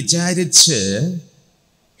ഞാൻ വിചാരിച്ച്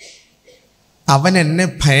അവൻ എന്നെ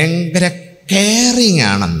ഭയങ്കര കെയറിങ്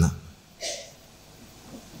ആണെന്ന്.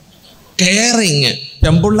 കെയറിങ്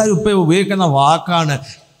പെൺപിള്ളേർ ഇപ്പം ഉപയോഗിക്കുന്ന വാക്കാണ്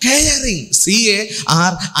കെയറിങ്.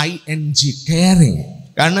 CARING, caring.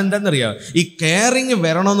 കാരണം എന്താണെന്നറിയാം, ഈ കെയറിങ്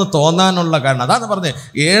വരണമെന്ന് തോന്നാനുള്ള കാരണം അതാണ് പറഞ്ഞത്.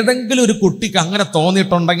 ഏതെങ്കിലും ഒരു കുട്ടിക്ക് അങ്ങനെ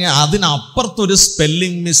തോന്നിയിട്ടുണ്ടെങ്കിൽ അതിനപ്പുറത്തൊരു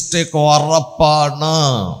സ്പെല്ലിംഗ് മിസ്റ്റേക്ക് ഉറപ്പാണ്.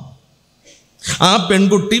 ആ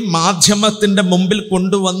പെൺകുട്ടി മാധ്യമത്തിൻ്റെ മുമ്പിൽ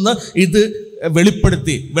കൊണ്ടുവന്ന് ഇത്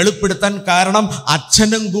വെളിപ്പെടുത്താൻ കാരണം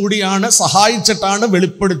അച്ഛനും കൂടിയാണ്, സഹായിച്ചിട്ടാണ്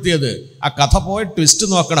വെളിപ്പെടുത്തിയത്. ആ കഥ പോയ ട്വിസ്റ്റ്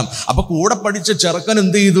നോക്കണം. അപ്പൊ കൂടെ പഠിച്ച ചെറുക്കൻ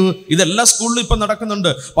എന്ത് ചെയ്തു? ഇതെല്ലാ സ്കൂളിലും ഇപ്പം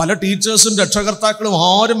നടക്കുന്നുണ്ട്. പല ടീച്ചേഴ്സും രക്ഷകർത്താക്കളും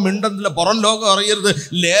ആരും മിണ്ടുന്നില്ല, പുറം ലോകം അറിയരുത്,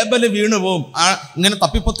 ലേബല് വീണ് പോവും. ഇങ്ങനെ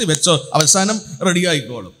തപ്പിപ്പൊത്തി വെച്ചോ, അവസാനം റെഡി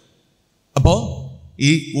ആയിക്കോളും. അപ്പോൾ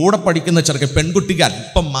ഈ കൂടെ പഠിക്കുന്ന ചെറുക്കൻ പെൺകുട്ടിക്ക്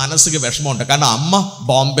അല്പം മാനസിക വിഷമമുണ്ട്. കാരണം അമ്മ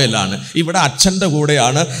ബോംബെയിലാണ്, ഇവിടെ അച്ഛൻ്റെ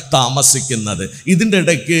കൂടെയാണ് താമസിക്കുന്നത്. ഇതിൻ്റെ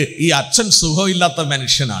ഇടയ്ക്ക് ഈ അച്ഛൻ സുഖമില്ലാത്ത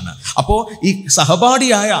മനുഷ്യനാണ്. അപ്പോൾ ഈ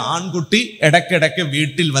സഹപാഠിയായ ആൺകുട്ടി ഇടയ്ക്കിടയ്ക്ക്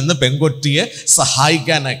വീട്ടിൽ വന്ന് പെൺകുട്ടിയെ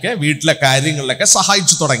സഹായിക്കാനൊക്കെ വീട്ടിലെ കാര്യങ്ങളിലൊക്കെ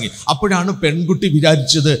സഹായിച്ചു തുടങ്ങി. അപ്പോഴാണ് പെൺകുട്ടി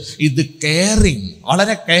വിചാരിച്ചത് ഇത് കെയറിങ്,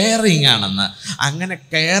 വളരെ കെയറിങ് ആണെന്ന്. അങ്ങനെ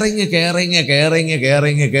കെയറിങ്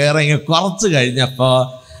കുറച്ച് കഴിഞ്ഞപ്പോൾ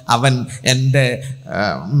അവൻ എൻ്റെ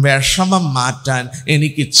വിഷമം മാറ്റാൻ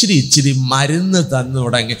എനിക്ക് ഇച്ചിരി മരുന്ന് തന്നു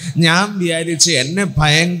തുടങ്ങി. ഞാൻ വിചാരിച്ച് എന്നെ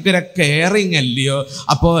ഭയങ്കര കെയറിങ് അല്ലയോ,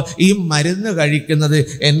 അപ്പോൾ ഈ മരുന്ന് കഴിക്കുന്നത്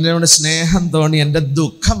എന്നോട് സ്നേഹം തോന്നി എൻ്റെ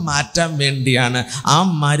ദുഃഖം മാറ്റാൻ വേണ്ടിയാണ്. ആ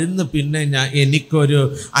മരുന്ന് പിന്നെ എനിക്കൊരു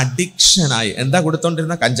അഡിക്ഷനായി. എന്താ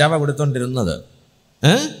കൊടുത്തോണ്ടിരുന്നത്? കഞ്ചാവ കൊടുത്തോണ്ടിരുന്നത്.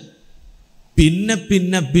 പിന്നെ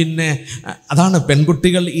അതാണ്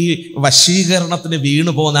പെൺകുട്ടികൾ ഈ വശീകരണത്തിന്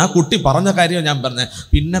വീണു പോകുന്ന. ആ കുട്ടി പറഞ്ഞ കാര്യം ഞാൻ പറഞ്ഞത്.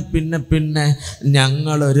 പിന്നെ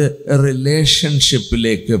ഞങ്ങളൊരു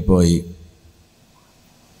റിലേഷൻഷിപ്പിലേക്ക് പോയി.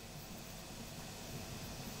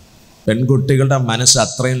 പെൺകുട്ടികളുടെ മനസ്സ്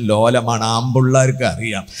അത്രയും ലോലമാണ്. ആൺപിള്ളേർക്ക്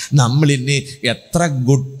അറിയാം. നമ്മളിനി എത്ര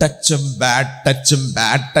ഗുഡ് ടച്ചും ബാഡ് ടച്ചും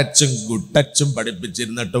ഗുഡ് ടച്ചും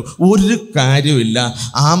പഠിപ്പിച്ചിരുന്നിട്ടും ഒരു കാര്യമില്ല.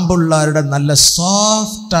 ആൺപിള്ളേരുടെ നല്ല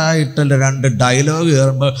സോഫ്റ്റായിട്ടുള്ള 2 ഡയലോഗ്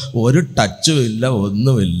കയറുമ്പോൾ ഒരു ടച്ചും ഇല്ല,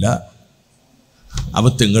 ഒന്നുമില്ല.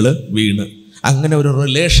 അബദ്ധങ്ങൾ വീണ് അങ്ങനെ ഒരു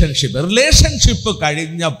റിലേഷൻഷിപ്പ്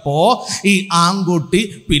കഴിഞ്ഞപ്പോൾ ഈ ആൺകുട്ടി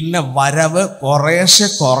പിന്നെ വരവ്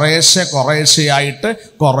കുറേശ്ശെയായിട്ട്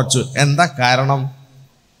കുറച്ചു. എന്താ കാരണം?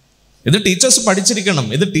 ഇത് ടീച്ചേഴ്സ് പഠിച്ചിരിക്കണം.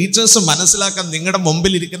 ഇത് ടീച്ചേഴ്സ് മനസ്സിലാക്കാൻ. നിങ്ങളുടെ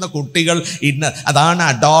മുമ്പിൽ ഇരിക്കുന്ന കുട്ടികൾ അതാണ്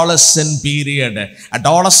അഡോളസെന്റ് പീരിയഡ്.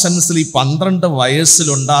 അഡോളസൻസിൽ ഈ 12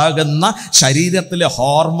 വയസ്സിലുണ്ടാകുന്ന ശരീരത്തിലെ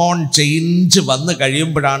ഹോർമോൺ ചേഞ്ച് വന്നു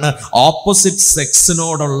കഴിയുമ്പോഴാണ് ഓപ്പോസിറ്റ്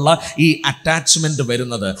സെക്സിനോടുള്ള ഈ അറ്റാച്ച്മെന്റ്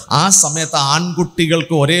വരുന്നത്. ആ സമയത്ത്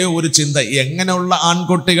ആൺകുട്ടികൾക്ക് ഒരേ ഒരു ചിന്ത, എങ്ങനെയുള്ള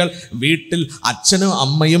ആൺകുട്ടികൾ? വീട്ടിൽ അച്ഛനും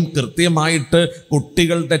അമ്മയും കൃത്യമായിട്ട്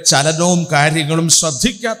കുട്ടികളുടെ ചലനവും കാര്യങ്ങളും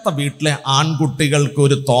ശ്രദ്ധിക്കാത്ത വീട്ടിലെ ആൺകുട്ടികൾക്ക്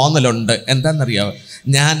ഒരു തോന്നലുണ്ട്. എന്താണെന്നറിയാമോ?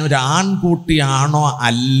 ഞാനൊരു ആൺകുട്ടിയാണോ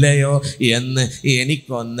അല്ലയോ എന്ന്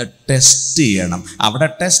എനിക്കൊന്ന് ടെസ്റ്റ് ചെയ്യണം. അവിടെ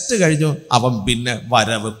ടെസ്റ്റ് കഴിഞ്ഞു, അവൻ പിന്നെ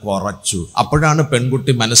വരവ് കുറച്ചു. അപ്പോഴാണ്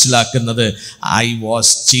പെൺകുട്ടി മനസ്സിലാക്കുന്നത്, ഐ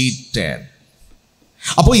വാസ് ചീറ്റഡ്.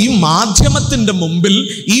 അപ്പോൾ ഈ മാധ്യമത്തിൻ്റെ മുമ്പിൽ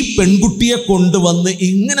ഈ പെൺകുട്ടിയെ കൊണ്ടുവന്ന്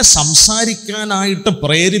ഇങ്ങനെ സംസാരിക്കാനായിട്ട്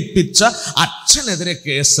പ്രേരിപ്പിച്ച അച്ഛനെതിരെ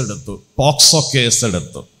കേസെടുത്തു, പോക്സോ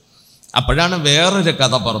കേസെടുത്തു. അപ്പോഴാണ് വേറൊരു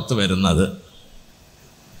കഥ പുറത്തു വരുന്നത്.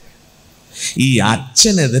 ഈ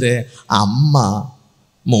അച്ഛനെതിരെ അമ്മ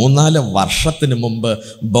 3-4 വർഷത്തിന് മുമ്പ്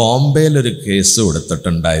ബോംബെയിലൊരു കേസ്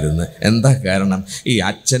കൊടുത്തിട്ടുണ്ടായിരുന്നു. എന്താ കാരണം? ഈ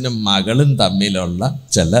അച്ഛനും മകളും തമ്മിലുള്ള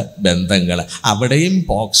ചില ബന്ധങ്ങൾ. അവിടെയും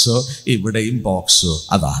പോക്സോ, ഇവിടെയും പോക്സോ.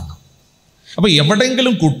 അതാണ്. അപ്പോൾ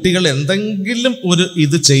എവിടെയെങ്കിലും കുട്ടികൾ എന്തെങ്കിലും ഒരു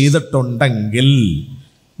ഇത് ചെയ്തിട്ടുണ്ടെങ്കിൽ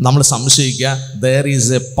നമ്മൾ സംശയിക്കുക, there is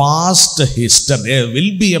a past history, there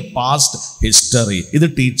will be a past history. ഇത്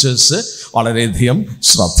ടീച്ചേഴ്സ് വളരെയധികം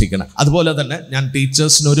ശ്രദ്ധിക്കണം. അതുപോലെ തന്നെ ഞാൻ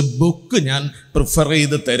ടീച്ചേഴ്സിന് ഒരു ബുക്ക് ഞാൻ പ്രിഫർ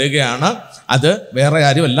ചെയ്ത് തരികയാണ്. അത് വേറെ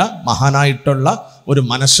ആരുമല്ല, മഹാനായിട്ടുള്ള ഒരു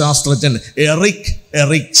മനഃശാസ്ത്രജ്ഞൻ Eric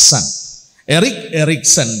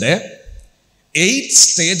എറിക്സന്റെ 8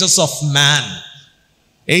 stages of man,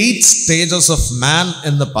 8 stages of man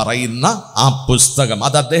എന്ന് പറയുന്ന ആ പുസ്തകം.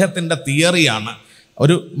 അത് അദ്ദേഹത്തിൻ്റെ തിയറിയാണ്.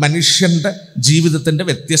 ഒരു മനുഷ്യൻ്റെ ജീവിതത്തിൻ്റെ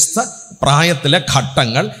വ്യത്യസ്ത പ്രായത്തിലെ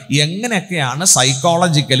ഘട്ടങ്ങൾ എങ്ങനെയൊക്കെയാണ്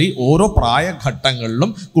സൈക്കോളജിക്കലി ഓരോ പ്രായഘട്ടങ്ങളിലും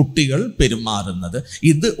കുട്ടികൾ പെരുമാറുന്നത്.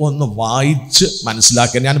 ഇത് ഒന്ന് വായിച്ച്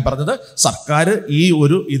മനസ്സിലാക്കാൻ ഞാൻ പറഞ്ഞത്. സർക്കാർ ഈ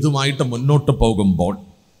ഒരു ഇതുമായിട്ട് മുന്നോട്ട് പോകുമ്പോൾ,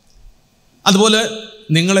 അതുപോലെ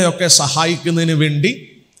നിങ്ങളെയൊക്കെ സഹായിക്കുന്നതിന് വേണ്ടി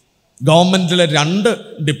ഗവൺമെൻറ്റിലെ 2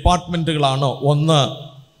 ഡിപ്പാർട്ട്മെൻറ്റുകളാണ്. ഒന്ന്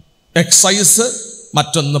എക്സൈസ്,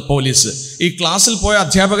 മറ്റൊന്ന് പോലീസ്. ഈ ക്ലാസ്സിൽ പോയ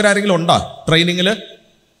അധ്യാപകരാരെങ്കിലും ഉണ്ടോ? ട്രെയിനിങ്ങിൽ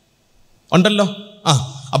ഉണ്ടല്ലോ.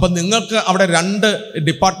 അപ്പം നിങ്ങൾക്ക് അവിടെ 2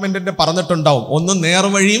 ഡിപ്പാർട്ട്മെൻറ്റിൻ്റെ പറഞ്ഞിട്ടുണ്ടാവും. ഒന്ന്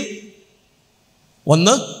നേർവഴിയും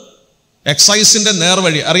ഒന്ന് എക്സൈസിൻ്റെ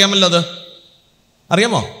നേർവഴി. അറിയാമല്ലോ, അത്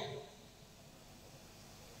അറിയാമോ?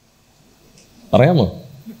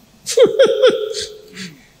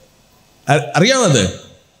 അറിയാമത്?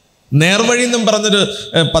 നേർവഴി എന്നും പറഞ്ഞൊരു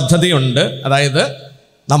പദ്ധതിയുണ്ട്. അതായത്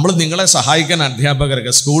നമ്മൾ നിങ്ങളെ സഹായിക്കാൻ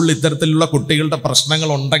അധ്യാപകർക്ക് സ്കൂളിൽ ഇത്തരത്തിലുള്ള കുട്ടികളുടെ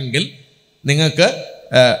പ്രശ്നങ്ങളുണ്ടെങ്കിൽ നിങ്ങൾക്ക്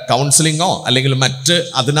കൗൺസിലിങ്ങോ അല്ലെങ്കിൽ മറ്റ്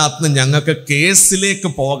അതിനകത്ത് ഞങ്ങൾക്ക് കേസിലേക്ക്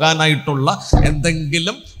പോകാനായിട്ടുള്ള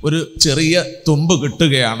എന്തെങ്കിലും ഒരു ചെറിയ തുമ്പ്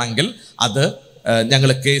കിട്ടുകയാണെങ്കിൽ അത് ഞങ്ങൾ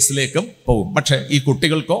കേസിലേക്കും പോകും. പക്ഷേ ഈ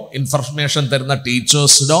കുട്ടികൾക്കോ ഇൻഫർമേഷൻ തരുന്ന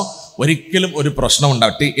ടീച്ചേഴ്സിനോ ഒരിക്കലും ഒരു പ്രശ്നം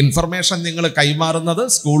ഉണ്ടാവും. ഇൻഫർമേഷൻ നിങ്ങൾ കൈമാറുന്നത്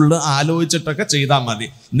സ്കൂളിൽ ആലോചിച്ചിട്ടൊക്കെ ചെയ്താൽ മതി.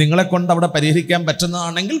 നിങ്ങളെ കൊണ്ട് അവിടെ പരിഹരിക്കാൻ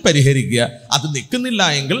പറ്റുന്നതാണെങ്കിൽ പരിഹരിക്കുക. അത് നിൽക്കുന്നില്ല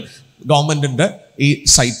എങ്കിൽ ഗവൺമെൻറ്റിൻ്റെ ഈ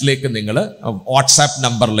സൈറ്റിലേക്ക് നിങ്ങൾ വാട്സാപ്പ്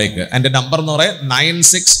നമ്പറിലേക്ക്, എൻ്റെ നമ്പർ എന്ന് പറയാം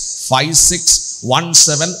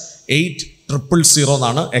 9656178000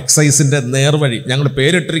 എന്നാണ് എക്സൈസിൻ്റെ നേർവഴി. ഞങ്ങൾ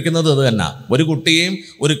പേരിട്ടിരിക്കുന്നത് അത് തന്നെ. ഒരു കുട്ടിയെയും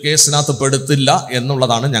ഒരു കേസിനകത്ത് പെടുത്തില്ല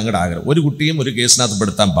എന്നുള്ളതാണ് ഞങ്ങളുടെ ആഗ്രഹം. ഒരു കുട്ടിയും ഒരു കേസിനകത്ത്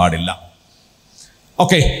പെടുത്താൻ പാടില്ല.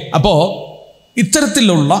 ഓക്കെ, അപ്പോൾ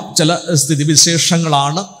ഇത്തരത്തിലുള്ള ചില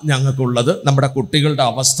സ്ഥിതിവിശേഷങ്ങളാണ് ഞങ്ങൾക്കുള്ളത്. നമ്മുടെ കുട്ടികളുടെ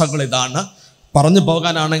അവസ്ഥകൾ ഇതാണ്. പറഞ്ഞു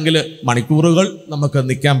പോകാനാണെങ്കിൽ മണിക്കൂറുകൾ നമുക്ക്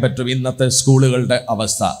നിൽക്കാൻ പറ്റും ഇന്നത്തെ സ്കൂളുകളുടെ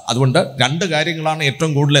അവസ്ഥ. അതുകൊണ്ട് 2 കാര്യങ്ങളാണ്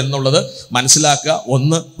ഏറ്റവും കൂടുതൽ എന്നുള്ളത് മനസ്സിലാക്കുക.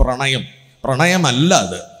 ഒന്ന്, പ്രണയമല്ല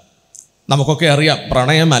അത്. നമുക്കൊക്കെ അറിയാം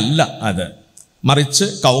പ്രണയമല്ല അത്. മറിച്ച്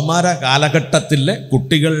കൗമാര കാലഘട്ടത്തിലെ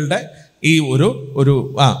കുട്ടികളുടെ ഈ ഒരു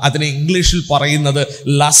അതിനെ ഇംഗ്ലീഷിൽ പറയുന്നത്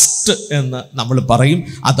ലസ്റ്റ് എന്ന് നമ്മൾ പറയും.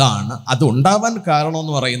 അതാണ്. അത് ഉണ്ടാവാൻ കാരണം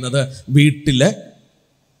എന്ന് പറയുന്നത് വീട്ടിലെ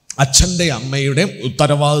അച്ഛൻ്റെ അമ്മയുടെ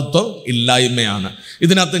ഉത്തരവാദിത്വം ഇല്ലായ്മയാണ്.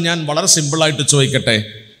 ഇതിനകത്ത് ഞാൻ വളരെ സിമ്പിളായിട്ട് ചോദിക്കട്ടെ,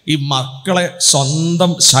 ഈ മക്കളെ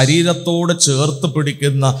സ്വന്തം ശരീരത്തോട് ചേർത്ത്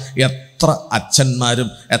പിടിക്കുന്ന എത്ര അച്ഛന്മാരും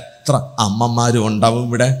എത്ര അമ്മമാരും ഉണ്ടാവും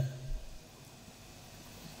ഇവിടെ?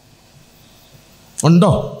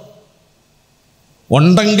 ഉണ്ടോ?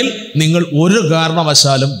 ഉണ്ടെങ്കിൽ നിങ്ങൾ ഒരു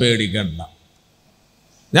കാരണവശാലും പേടിക്കണ്ട.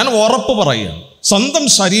 ഞാൻ ഉറപ്പ് പറയുക, സ്വന്തം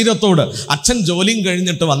ശരീരത്തോട് അച്ഛൻ ജോലിയും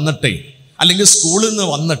കഴിഞ്ഞിട്ട് വന്നിട്ടേ, അല്ലെങ്കിൽ സ്കൂളിൽ നിന്ന്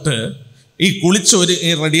വന്നിട്ട് ഈ കുളിച്ച്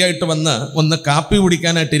റെഡിയായിട്ട് വന്ന് ഒന്ന് കാപ്പി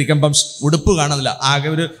കുടിക്കാനായിട്ട് ഇരിക്കുമ്പം ഉടുപ്പ് കാണുന്നില്ല, ആകെ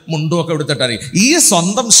ഒരു മുണ്ടുമൊക്കെ എടുത്തിട്ടറിയും. ഈ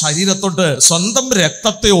സ്വന്തം ശരീരത്തോട്ട് സ്വന്തം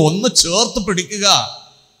രക്തത്തെ ഒന്ന് ചേർത്ത് പിടിക്കുക.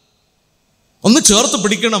 ഒന്ന് ചേർത്ത്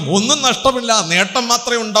പിടിക്കണം. ഒന്നും നഷ്ടമില്ല, നേട്ടം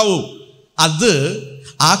മാത്രമേ ഉണ്ടാവൂ. അത്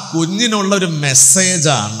ആ കുഞ്ഞിനുള്ളൊരു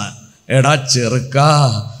മെസ്സേജാണ്. എടാ ചെറുക്കാ,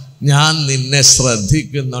 ഞാൻ നിന്നെ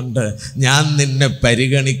ശ്രദ്ധിക്കുന്നുണ്ട്, ഞാൻ നിന്നെ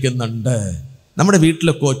പരിഗണിക്കുന്നുണ്ട്. നമ്മുടെ വീട്ടിൽ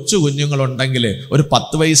കൊച്ചു കുഞ്ഞുങ്ങളുണ്ടെങ്കിൽ, ഒരു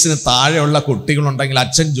 10 വയസ്സിന് താഴെയുള്ള കുട്ടികളുണ്ടെങ്കിൽ,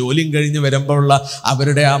 അച്ഛൻ ജോലിയും കഴിഞ്ഞ് വരുമ്പോഴുള്ള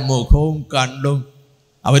അവരുടെ ആ മുഖവും കണ്ടും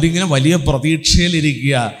അവരിങ്ങനെ വലിയ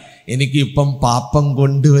പ്രതീക്ഷയിലിരിക്കുക. എനിക്കിപ്പം പാപ്പം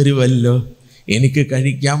കൊണ്ടുവരുമല്ലോ, എനിക്ക്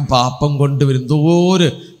കഴിക്കാൻ പാപ്പം കൊണ്ടുവരും, എന്തോര്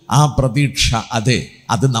ആ പ്രതീക്ഷ. അതെ,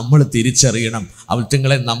 അത് നമ്മൾ തിരിച്ചറിയണം.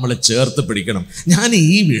 അവറ്റങ്ങളെ നമ്മൾ ചേർത്ത് പിടിക്കണം. ഞാൻ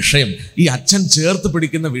ഈ വിഷയം, ഈ അച്ഛൻ ചേർത്ത്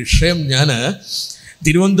പിടിക്കുന്ന വിഷയം, ഞാൻ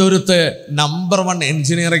തിരുവനന്തപുരത്ത് നമ്പർ 1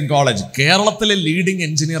 എഞ്ചിനീയറിംഗ് കോളേജ്, കേരളത്തിലെ ലീഡിങ്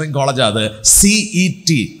എഞ്ചിനീയറിംഗ് കോളേജ്, അത് CET,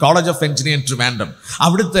 college of engineering Trivandrum.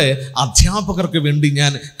 അവിടുത്തെ അധ്യാപകർക്ക് വേണ്ടി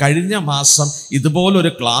ഞാൻ കഴിഞ്ഞ മാസം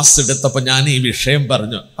ഇതുപോലൊരു ക്ലാസ് എടുത്തപ്പോൾ ഞാൻ ഈ വിഷയം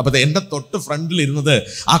പറഞ്ഞു. അപ്പോൾ എൻ്റെ തൊട്ട് ഫ്രണ്ടിലിരുന്നത്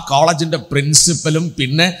ആ കോളേജിൻ്റെ പ്രിൻസിപ്പലും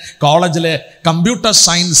പിന്നെ കോളേജിലെ കമ്പ്യൂട്ടർ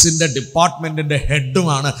സയൻസിൻ്റെ ഡിപ്പാർട്ട്മെൻറ്റിൻ്റെ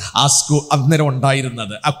ഹെഡുമാണ് ആ അന്നേരം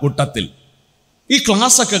ഉണ്ടായിരുന്നത് ആ കൂട്ടത്തിൽ. ഈ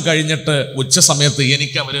ക്ലാസ്സൊക്കെ കഴിഞ്ഞിട്ട് ഉച്ച സമയത്ത്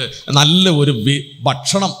എനിക്ക് അവർ നല്ല ഒരു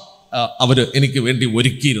ഭക്ഷണം അവർ എനിക്ക് വേണ്ടി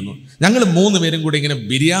ഒരുക്കിയിരുന്നു. ഞങ്ങൾ 3 പേരും കൂടി ഇങ്ങനെ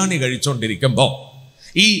ബിരിയാണി കഴിച്ചുകൊണ്ടിരിക്കുമ്പോൾ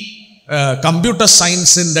ഈ കമ്പ്യൂട്ടർ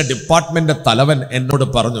സയൻസിൻ്റെ ഡിപ്പാർട്ട്മെൻ്റ് തലവൻ എന്നോട്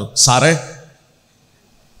പറഞ്ഞു,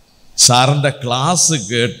 സാറിൻ്റെ ക്ലാസ്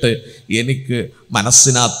കേട്ട് എനിക്ക്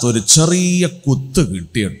മനസ്സിനകത്തൊരു ചെറിയ കുത്ത്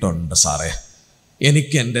കിട്ടിയിട്ടുണ്ട് സാറേ,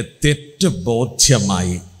 എനിക്ക് എൻ്റെ തെറ്റ്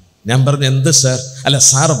ബോധ്യമായി. ഞാൻ പറഞ്ഞു, എന്ത് സാർ? അല്ല,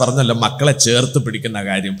 സാറ് പറഞ്ഞല്ലോ മക്കളെ ചേർത്ത് പിടിക്കുന്ന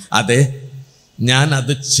കാര്യം. അതെ,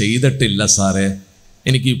 ഞാനത് ചെയ്തിട്ടില്ല സാറേ,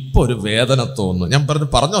 എനിക്കിപ്പോൾ ഒരു വേദന തോന്നുന്നു. ഞാൻ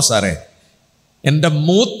പറഞ്ഞോ സാറേ? എൻ്റെ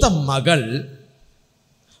മൂത്ത മകൾ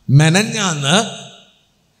മെനഞ്ഞാന്ന്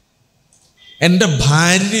എൻ്റെ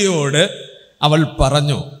ഭാര്യയോട് അവൾ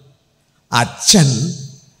പറഞ്ഞു, അച്ഛൻ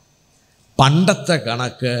പണ്ടത്തെ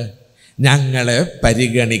കണക്ക് ഞങ്ങളെ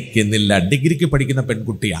പരിഗണിക്കുന്നില്ല. ഡിഗ്രിക്ക് പഠിക്കുന്ന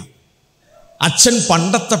പെൺകുട്ടിയാണ്. അച്ഛൻ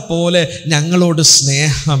പണ്ടത്തെ പോലെ ഞങ്ങളോട്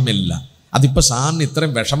സ്നേഹമില്ല. അതിപ്പോൾ സാറിന്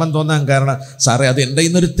ഇത്രയും വിഷമം തോന്നാൻ കാരണം, സാറേ അത് എൻ്റെ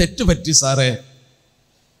ഇന്നൊരു തെറ്റ് പറ്റി സാറേ.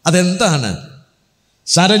 അതെന്താണ്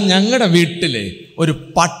സാറേ? ഞങ്ങളുടെ വീട്ടിൽ ഒരു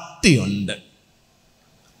പട്ടിയുണ്ട്.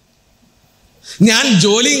 ഞാൻ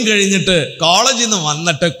ജോലിയും കഴിഞ്ഞിട്ട് കോളേജിൽ നിന്ന്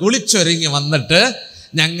വന്നിട്ട് കുളിച്ചൊരുങ്ങി വന്നിട്ട്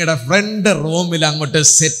ഞങ്ങളുടെ ഫ്രണ്ട് റൂമിൽ അങ്ങോട്ട്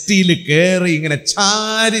സെറ്റിയിൽ കയറി ഇങ്ങനെ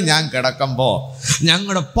ചാരി ഞാൻ കിടക്കുമ്പോൾ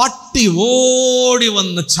ഞങ്ങളുടെ പട്ടി ഓടി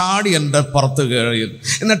വന്ന് ചാടി എൻ്റെ പുറത്ത് കയറി.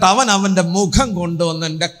 എന്നിട്ട് അവൻ്റെ മുഖം കൊണ്ടുവന്ന്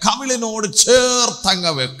എൻ്റെ കവിളിനോട്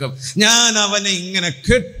ചേർത്തങ്ങ് വെക്കും. ഞാൻ അവനെ ഇങ്ങനെ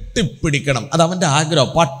കെട്ടിപ്പിടിക്കണം. അത് അവൻ്റെ ആഗ്രഹം,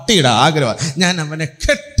 പട്ടിയുടെ ആഗ്രഹം. ഞാൻ അവനെ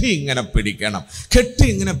കെട്ടി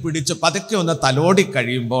ഇങ്ങനെ പിടിച്ച് പതുക്കെ ഒന്ന് തലോടി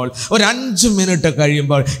കഴിയുമ്പോൾ ഒരു 5 മിനിറ്റ്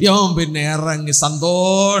കഴിയുമ്പോൾ പിന്നെ ഇറങ്ങി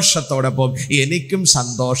സന്തോഷത്തോടെ പോകും. എനിക്കും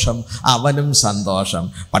സന്തോഷം, അവനും സന്തോഷം.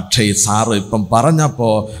 പക്ഷേ ഈ സാറ് ഇപ്പം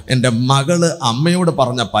പറഞ്ഞപ്പോൾ എൻ്റെ മകള് അമ്മയോട്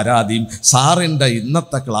പറഞ്ഞ പരാതിയും സാറിൻ്റെ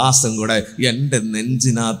ഇന്നത്തെ ക്ലാസ്സും കൂടെ എൻ്റെ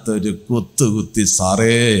നെഞ്ചിനകത്തൊരു കുത്തി,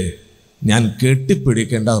 സാറേ ഞാൻ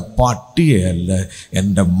കെട്ടിപ്പിടിക്കേണ്ട പട്ടിയെയല്ല,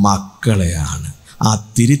 എൻ്റെ മക്കളെയാണ്. ആ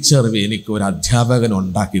തിരിച്ചറിവ് എനിക്ക് ഒരു അധ്യാപകൻ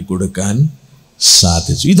ഉണ്ടാക്കി കൊടുക്കാൻ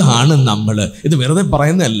സാധിച്ചു. ഇതാണ് നമ്മൾ, ഇത് വെറുതെ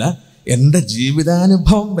പറയുന്നതല്ല, എൻ്റെ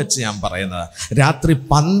ജീവിതാനുഭവം വെച്ച് ഞാൻ പറയുന്നത്. രാത്രി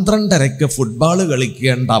 12:30 ഫുട്ബോൾ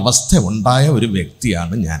കളിക്കേണ്ട അവസ്ഥ ഉണ്ടായ ഒരു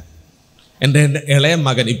വ്യക്തിയാണ് ഞാൻ. എൻ്റെ ഇളയ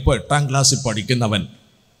മകൻ ഇപ്പോൾ 8ാം ക്ലാസ്സിൽ പഠിക്കുന്നവൻ,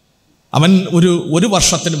 അവൻ ഒരു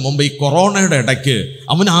വർഷത്തിന് മുമ്പ് ഈ കൊറോണയുടെ ഇടയ്ക്ക്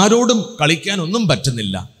അവൻ ആരോടും കളിക്കാനൊന്നും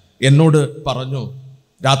പറ്റുന്നില്ല. എന്നോട് പറഞ്ഞു,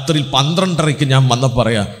 രാത്രി 12:30 ഞാൻ വന്ന്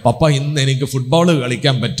പറയാം, പപ്പ ഇന്ന് എനിക്ക് ഫുട്ബോൾ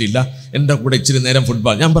കളിക്കാൻ പറ്റില്ല, എൻ്റെ കൂടെ ഇച്ചിരി നേരം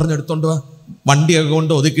ഫുട്ബോൾ. ഞാൻ പറഞ്ഞു, എടുത്തോണ്ട് വാ, വണ്ടിയൊക്കെ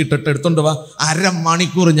കൊണ്ട് ഒതുക്കിയിട്ടിട്ട് എടുത്തോണ്ട് വാ. 1/2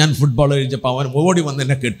 മണിക്കൂർ ഞാൻ ഫുട്ബോൾ കഴിച്ചപ്പോൾ അവൻ ഓടി വന്ന്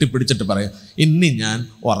എന്നെ കെട്ടിപ്പിടിച്ചിട്ട് പറയാം, ഇനി ഞാൻ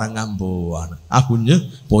ഉറങ്ങാൻ പോവുകയാണ്. ആ കുഞ്ഞ്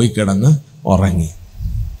പോയി കിടന്ന് ഉറങ്ങി.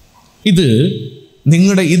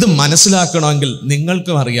 ഇത് മനസ്സിലാക്കണമെങ്കിൽ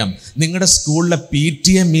നിങ്ങൾക്കും അറിയാം. നിങ്ങളുടെ സ്കൂളിലെ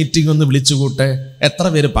PTA മീറ്റിംഗ് ഒന്ന് വിളിച്ചുകൂട്ടെ, എത്ര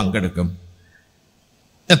പേര് പങ്കെടുക്കും?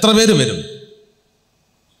 എത്ര പേര് വരും?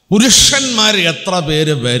 പുരുഷന്മാർ എത്ര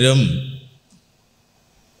പേര് വരും?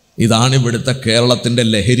 ഇതാണ് ഇവിടുത്തെ കേരളത്തിൻ്റെ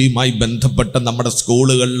ലഹരിയുമായി ബന്ധപ്പെട്ട് നമ്മുടെ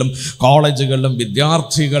സ്കൂളുകളിലും കോളേജുകളിലും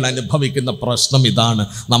വിദ്യാർത്ഥികൾ അനുഭവിക്കുന്ന പ്രശ്നം ഇതാണ്.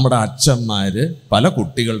 നമ്മുടെ അച്ഛന്മാർ, പല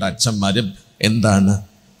കുട്ടികളുടെ അച്ഛന്മാരും എന്താണ്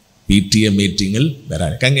PTA മീറ്റിങ്ങിൽ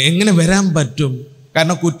വരാൻ. എങ്ങനെ വരാൻ പറ്റും?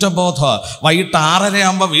 കാരണം കുറ്റബോധം. വൈകിട്ട് 6:30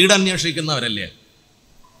 ആകുമ്പോൾ വീട് അന്വേഷിക്കുന്നവരല്ലേ.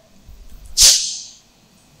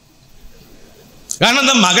 കാരണം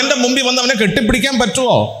എന്താ? മകന്റെ മുമ്പിൽ വന്ന് അവനെ കെട്ടിപ്പിടിക്കാൻ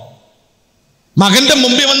പറ്റുമോ? മകന്റെ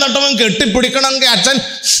മുമ്പിൽ വന്നിട്ടവൻ കെട്ടിപ്പിടിക്കണമെങ്കിൽ അച്ഛൻ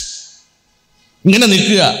ഇങ്ങനെ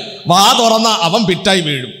നിൽക്കുക, വാ തുറന്ന അവൻ പിറ്റായി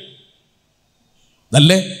വീഴും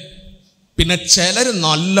അല്ലേ? പിന്നെ ചിലര്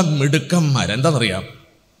നല്ല മിടുക്കന്മാരെന്താണെന്നറിയാം,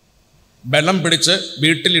 വെള്ളം പിടിച്ച്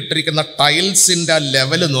വീട്ടിലിട്ടിരിക്കുന്ന ടൈൽസിൻ്റെ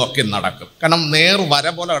ലെവല് നോക്കി നടക്കും. കാരണം നേർ വര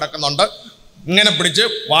പോലെ കിടക്കുന്നുണ്ട്, ഇങ്ങനെ പിടിച്ച്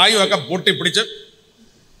വായുവൊക്കെ പൂട്ടിപ്പിടിച്ച്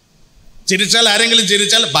ചിരിച്ചാൽ, ആരെങ്കിലും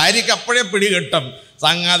ചിരിച്ചാൽ ഭാര്യയ്ക്ക് അപ്പോഴേ പിടി കിട്ടും.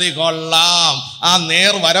 സംഗതി കൊള്ളാം. ആ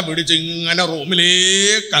നേർ വര പിടിച്ച് ഇങ്ങനെ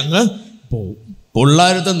റൂമിലേക്ക് അങ്ങ് പോവും.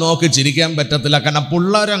 പിള്ളേരത്ത് നോക്കി ചിരിക്കാൻ പറ്റത്തില്ല. കാരണം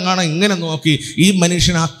പിള്ളേരങ്ങാണ് ഇങ്ങനെ നോക്കി ഈ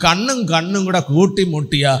മനുഷ്യൻ ആ കണ്ണും കൂടെ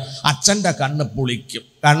കൂട്ടിമുട്ടിയ അച്ഛൻ്റെ കണ്ണ് പുളിക്കും.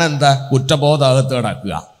 കാരണം എന്താ? കുറ്റബോധകത്ത്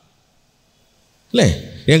കിടക്കുക അല്ലേ?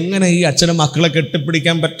 എങ്ങനെ ഈ അച്ഛനും മക്കളെ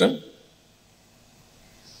കെട്ടിപ്പിടിക്കാൻ പറ്റും?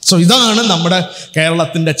 സോ ഇതാണ് നമ്മുടെ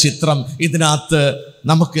കേരളത്തിൻ്റെ ചിത്രം. ഇതിനകത്ത്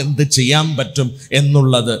നമുക്ക് എന്ത് ചെയ്യാൻ പറ്റും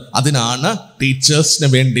എന്നുള്ളത്, അതിനാണ് ടീച്ചേഴ്സിന്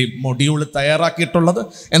വേണ്ടി മൊഡ്യൂൾ തയ്യാറാക്കിയിട്ടുള്ളത്.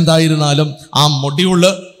 എന്തായിരുന്നാലും ആ മൊഡ്യൂള്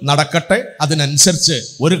നടക്കട്ടെ. അതിനനുസരിച്ച്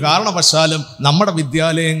ഒരു കാരണവശാലും നമ്മുടെ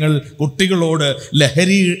വിദ്യാലയങ്ങൾ കുട്ടികളോട്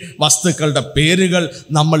ലഹരി വസ്തുക്കളുടെ പേരുകൾ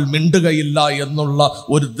നമ്മൾ മിണ്ടുകയില്ല എന്നുള്ള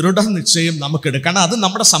ഒരു ദൃഢനിശ്ചയം നമുക്കെടുക്കണം. അത്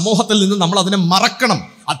നമ്മുടെ സമൂഹത്തിൽ നിന്ന് നമ്മൾ അതിനെ മറക്കണം.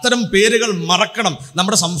 അത്തരം പേരുകൾ മറക്കണം.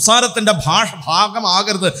 നമ്മുടെ സംസാരത്തിൻ്റെ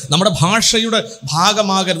ഭാഗമാകരുത്, നമ്മുടെ ഭാഷയുടെ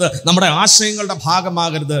ഭാഗമാകരുത്, നമ്മുടെ ആശയങ്ങളുടെ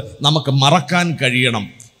ഭാഗമാകരുത്. നമുക്ക് മറക്കാൻ കഴിയണം.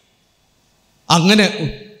 അങ്ങനെ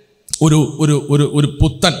ഒരു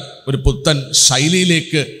പുത്തൻ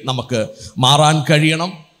ശൈലിയിലേക്ക് നമുക്ക് മാറാൻ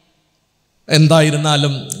കഴിയണം.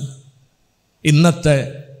 എന്തായിരുന്നാലും ഇന്നത്തെ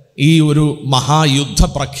ഈ ഒരു മഹായുദ്ധ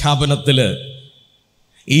പ്രഖ്യാപനത്തിൽ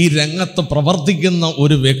ഈ രംഗത്ത് പ്രവർത്തിക്കുന്ന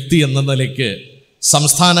ഒരു വ്യക്തി എന്ന നിലയ്ക്ക്,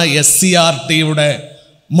 സംസ്ഥാന SCRTയുടെ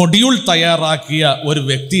മൊഡ്യൂൾ തയ്യാറാക്കിയ ഒരു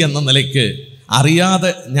വ്യക്തി എന്ന നിലയ്ക്ക്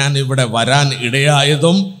അറിയാതെ ഞാൻ ഇവിടെ വരാൻ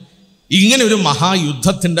ഇടയായതും ഇങ്ങനെ ഒരു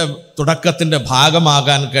മഹായുദ്ധത്തിൻ്റെ തുടക്കത്തിൻ്റെ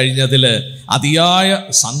ഭാഗമാകാൻ കഴിഞ്ഞതിൽ അതിയായ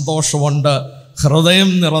സന്തോഷമുണ്ട്. ഹൃദയം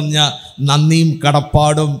നിറഞ്ഞ നന്ദിയും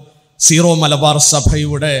കടപ്പാടും സീറോ മലബാർ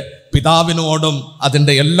സഭയുടെ പിതാവിനോടും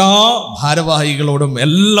അതിൻ്റെ എല്ലാ ഭാരവാഹികളോടും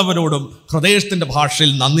എല്ലാവരോടും ഹൃദയത്തിൻ്റെ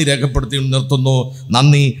ഭാഷയിൽ നന്ദി രേഖപ്പെടുത്തി നിർത്തുന്നു.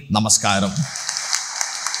 നന്ദി, നമസ്കാരം.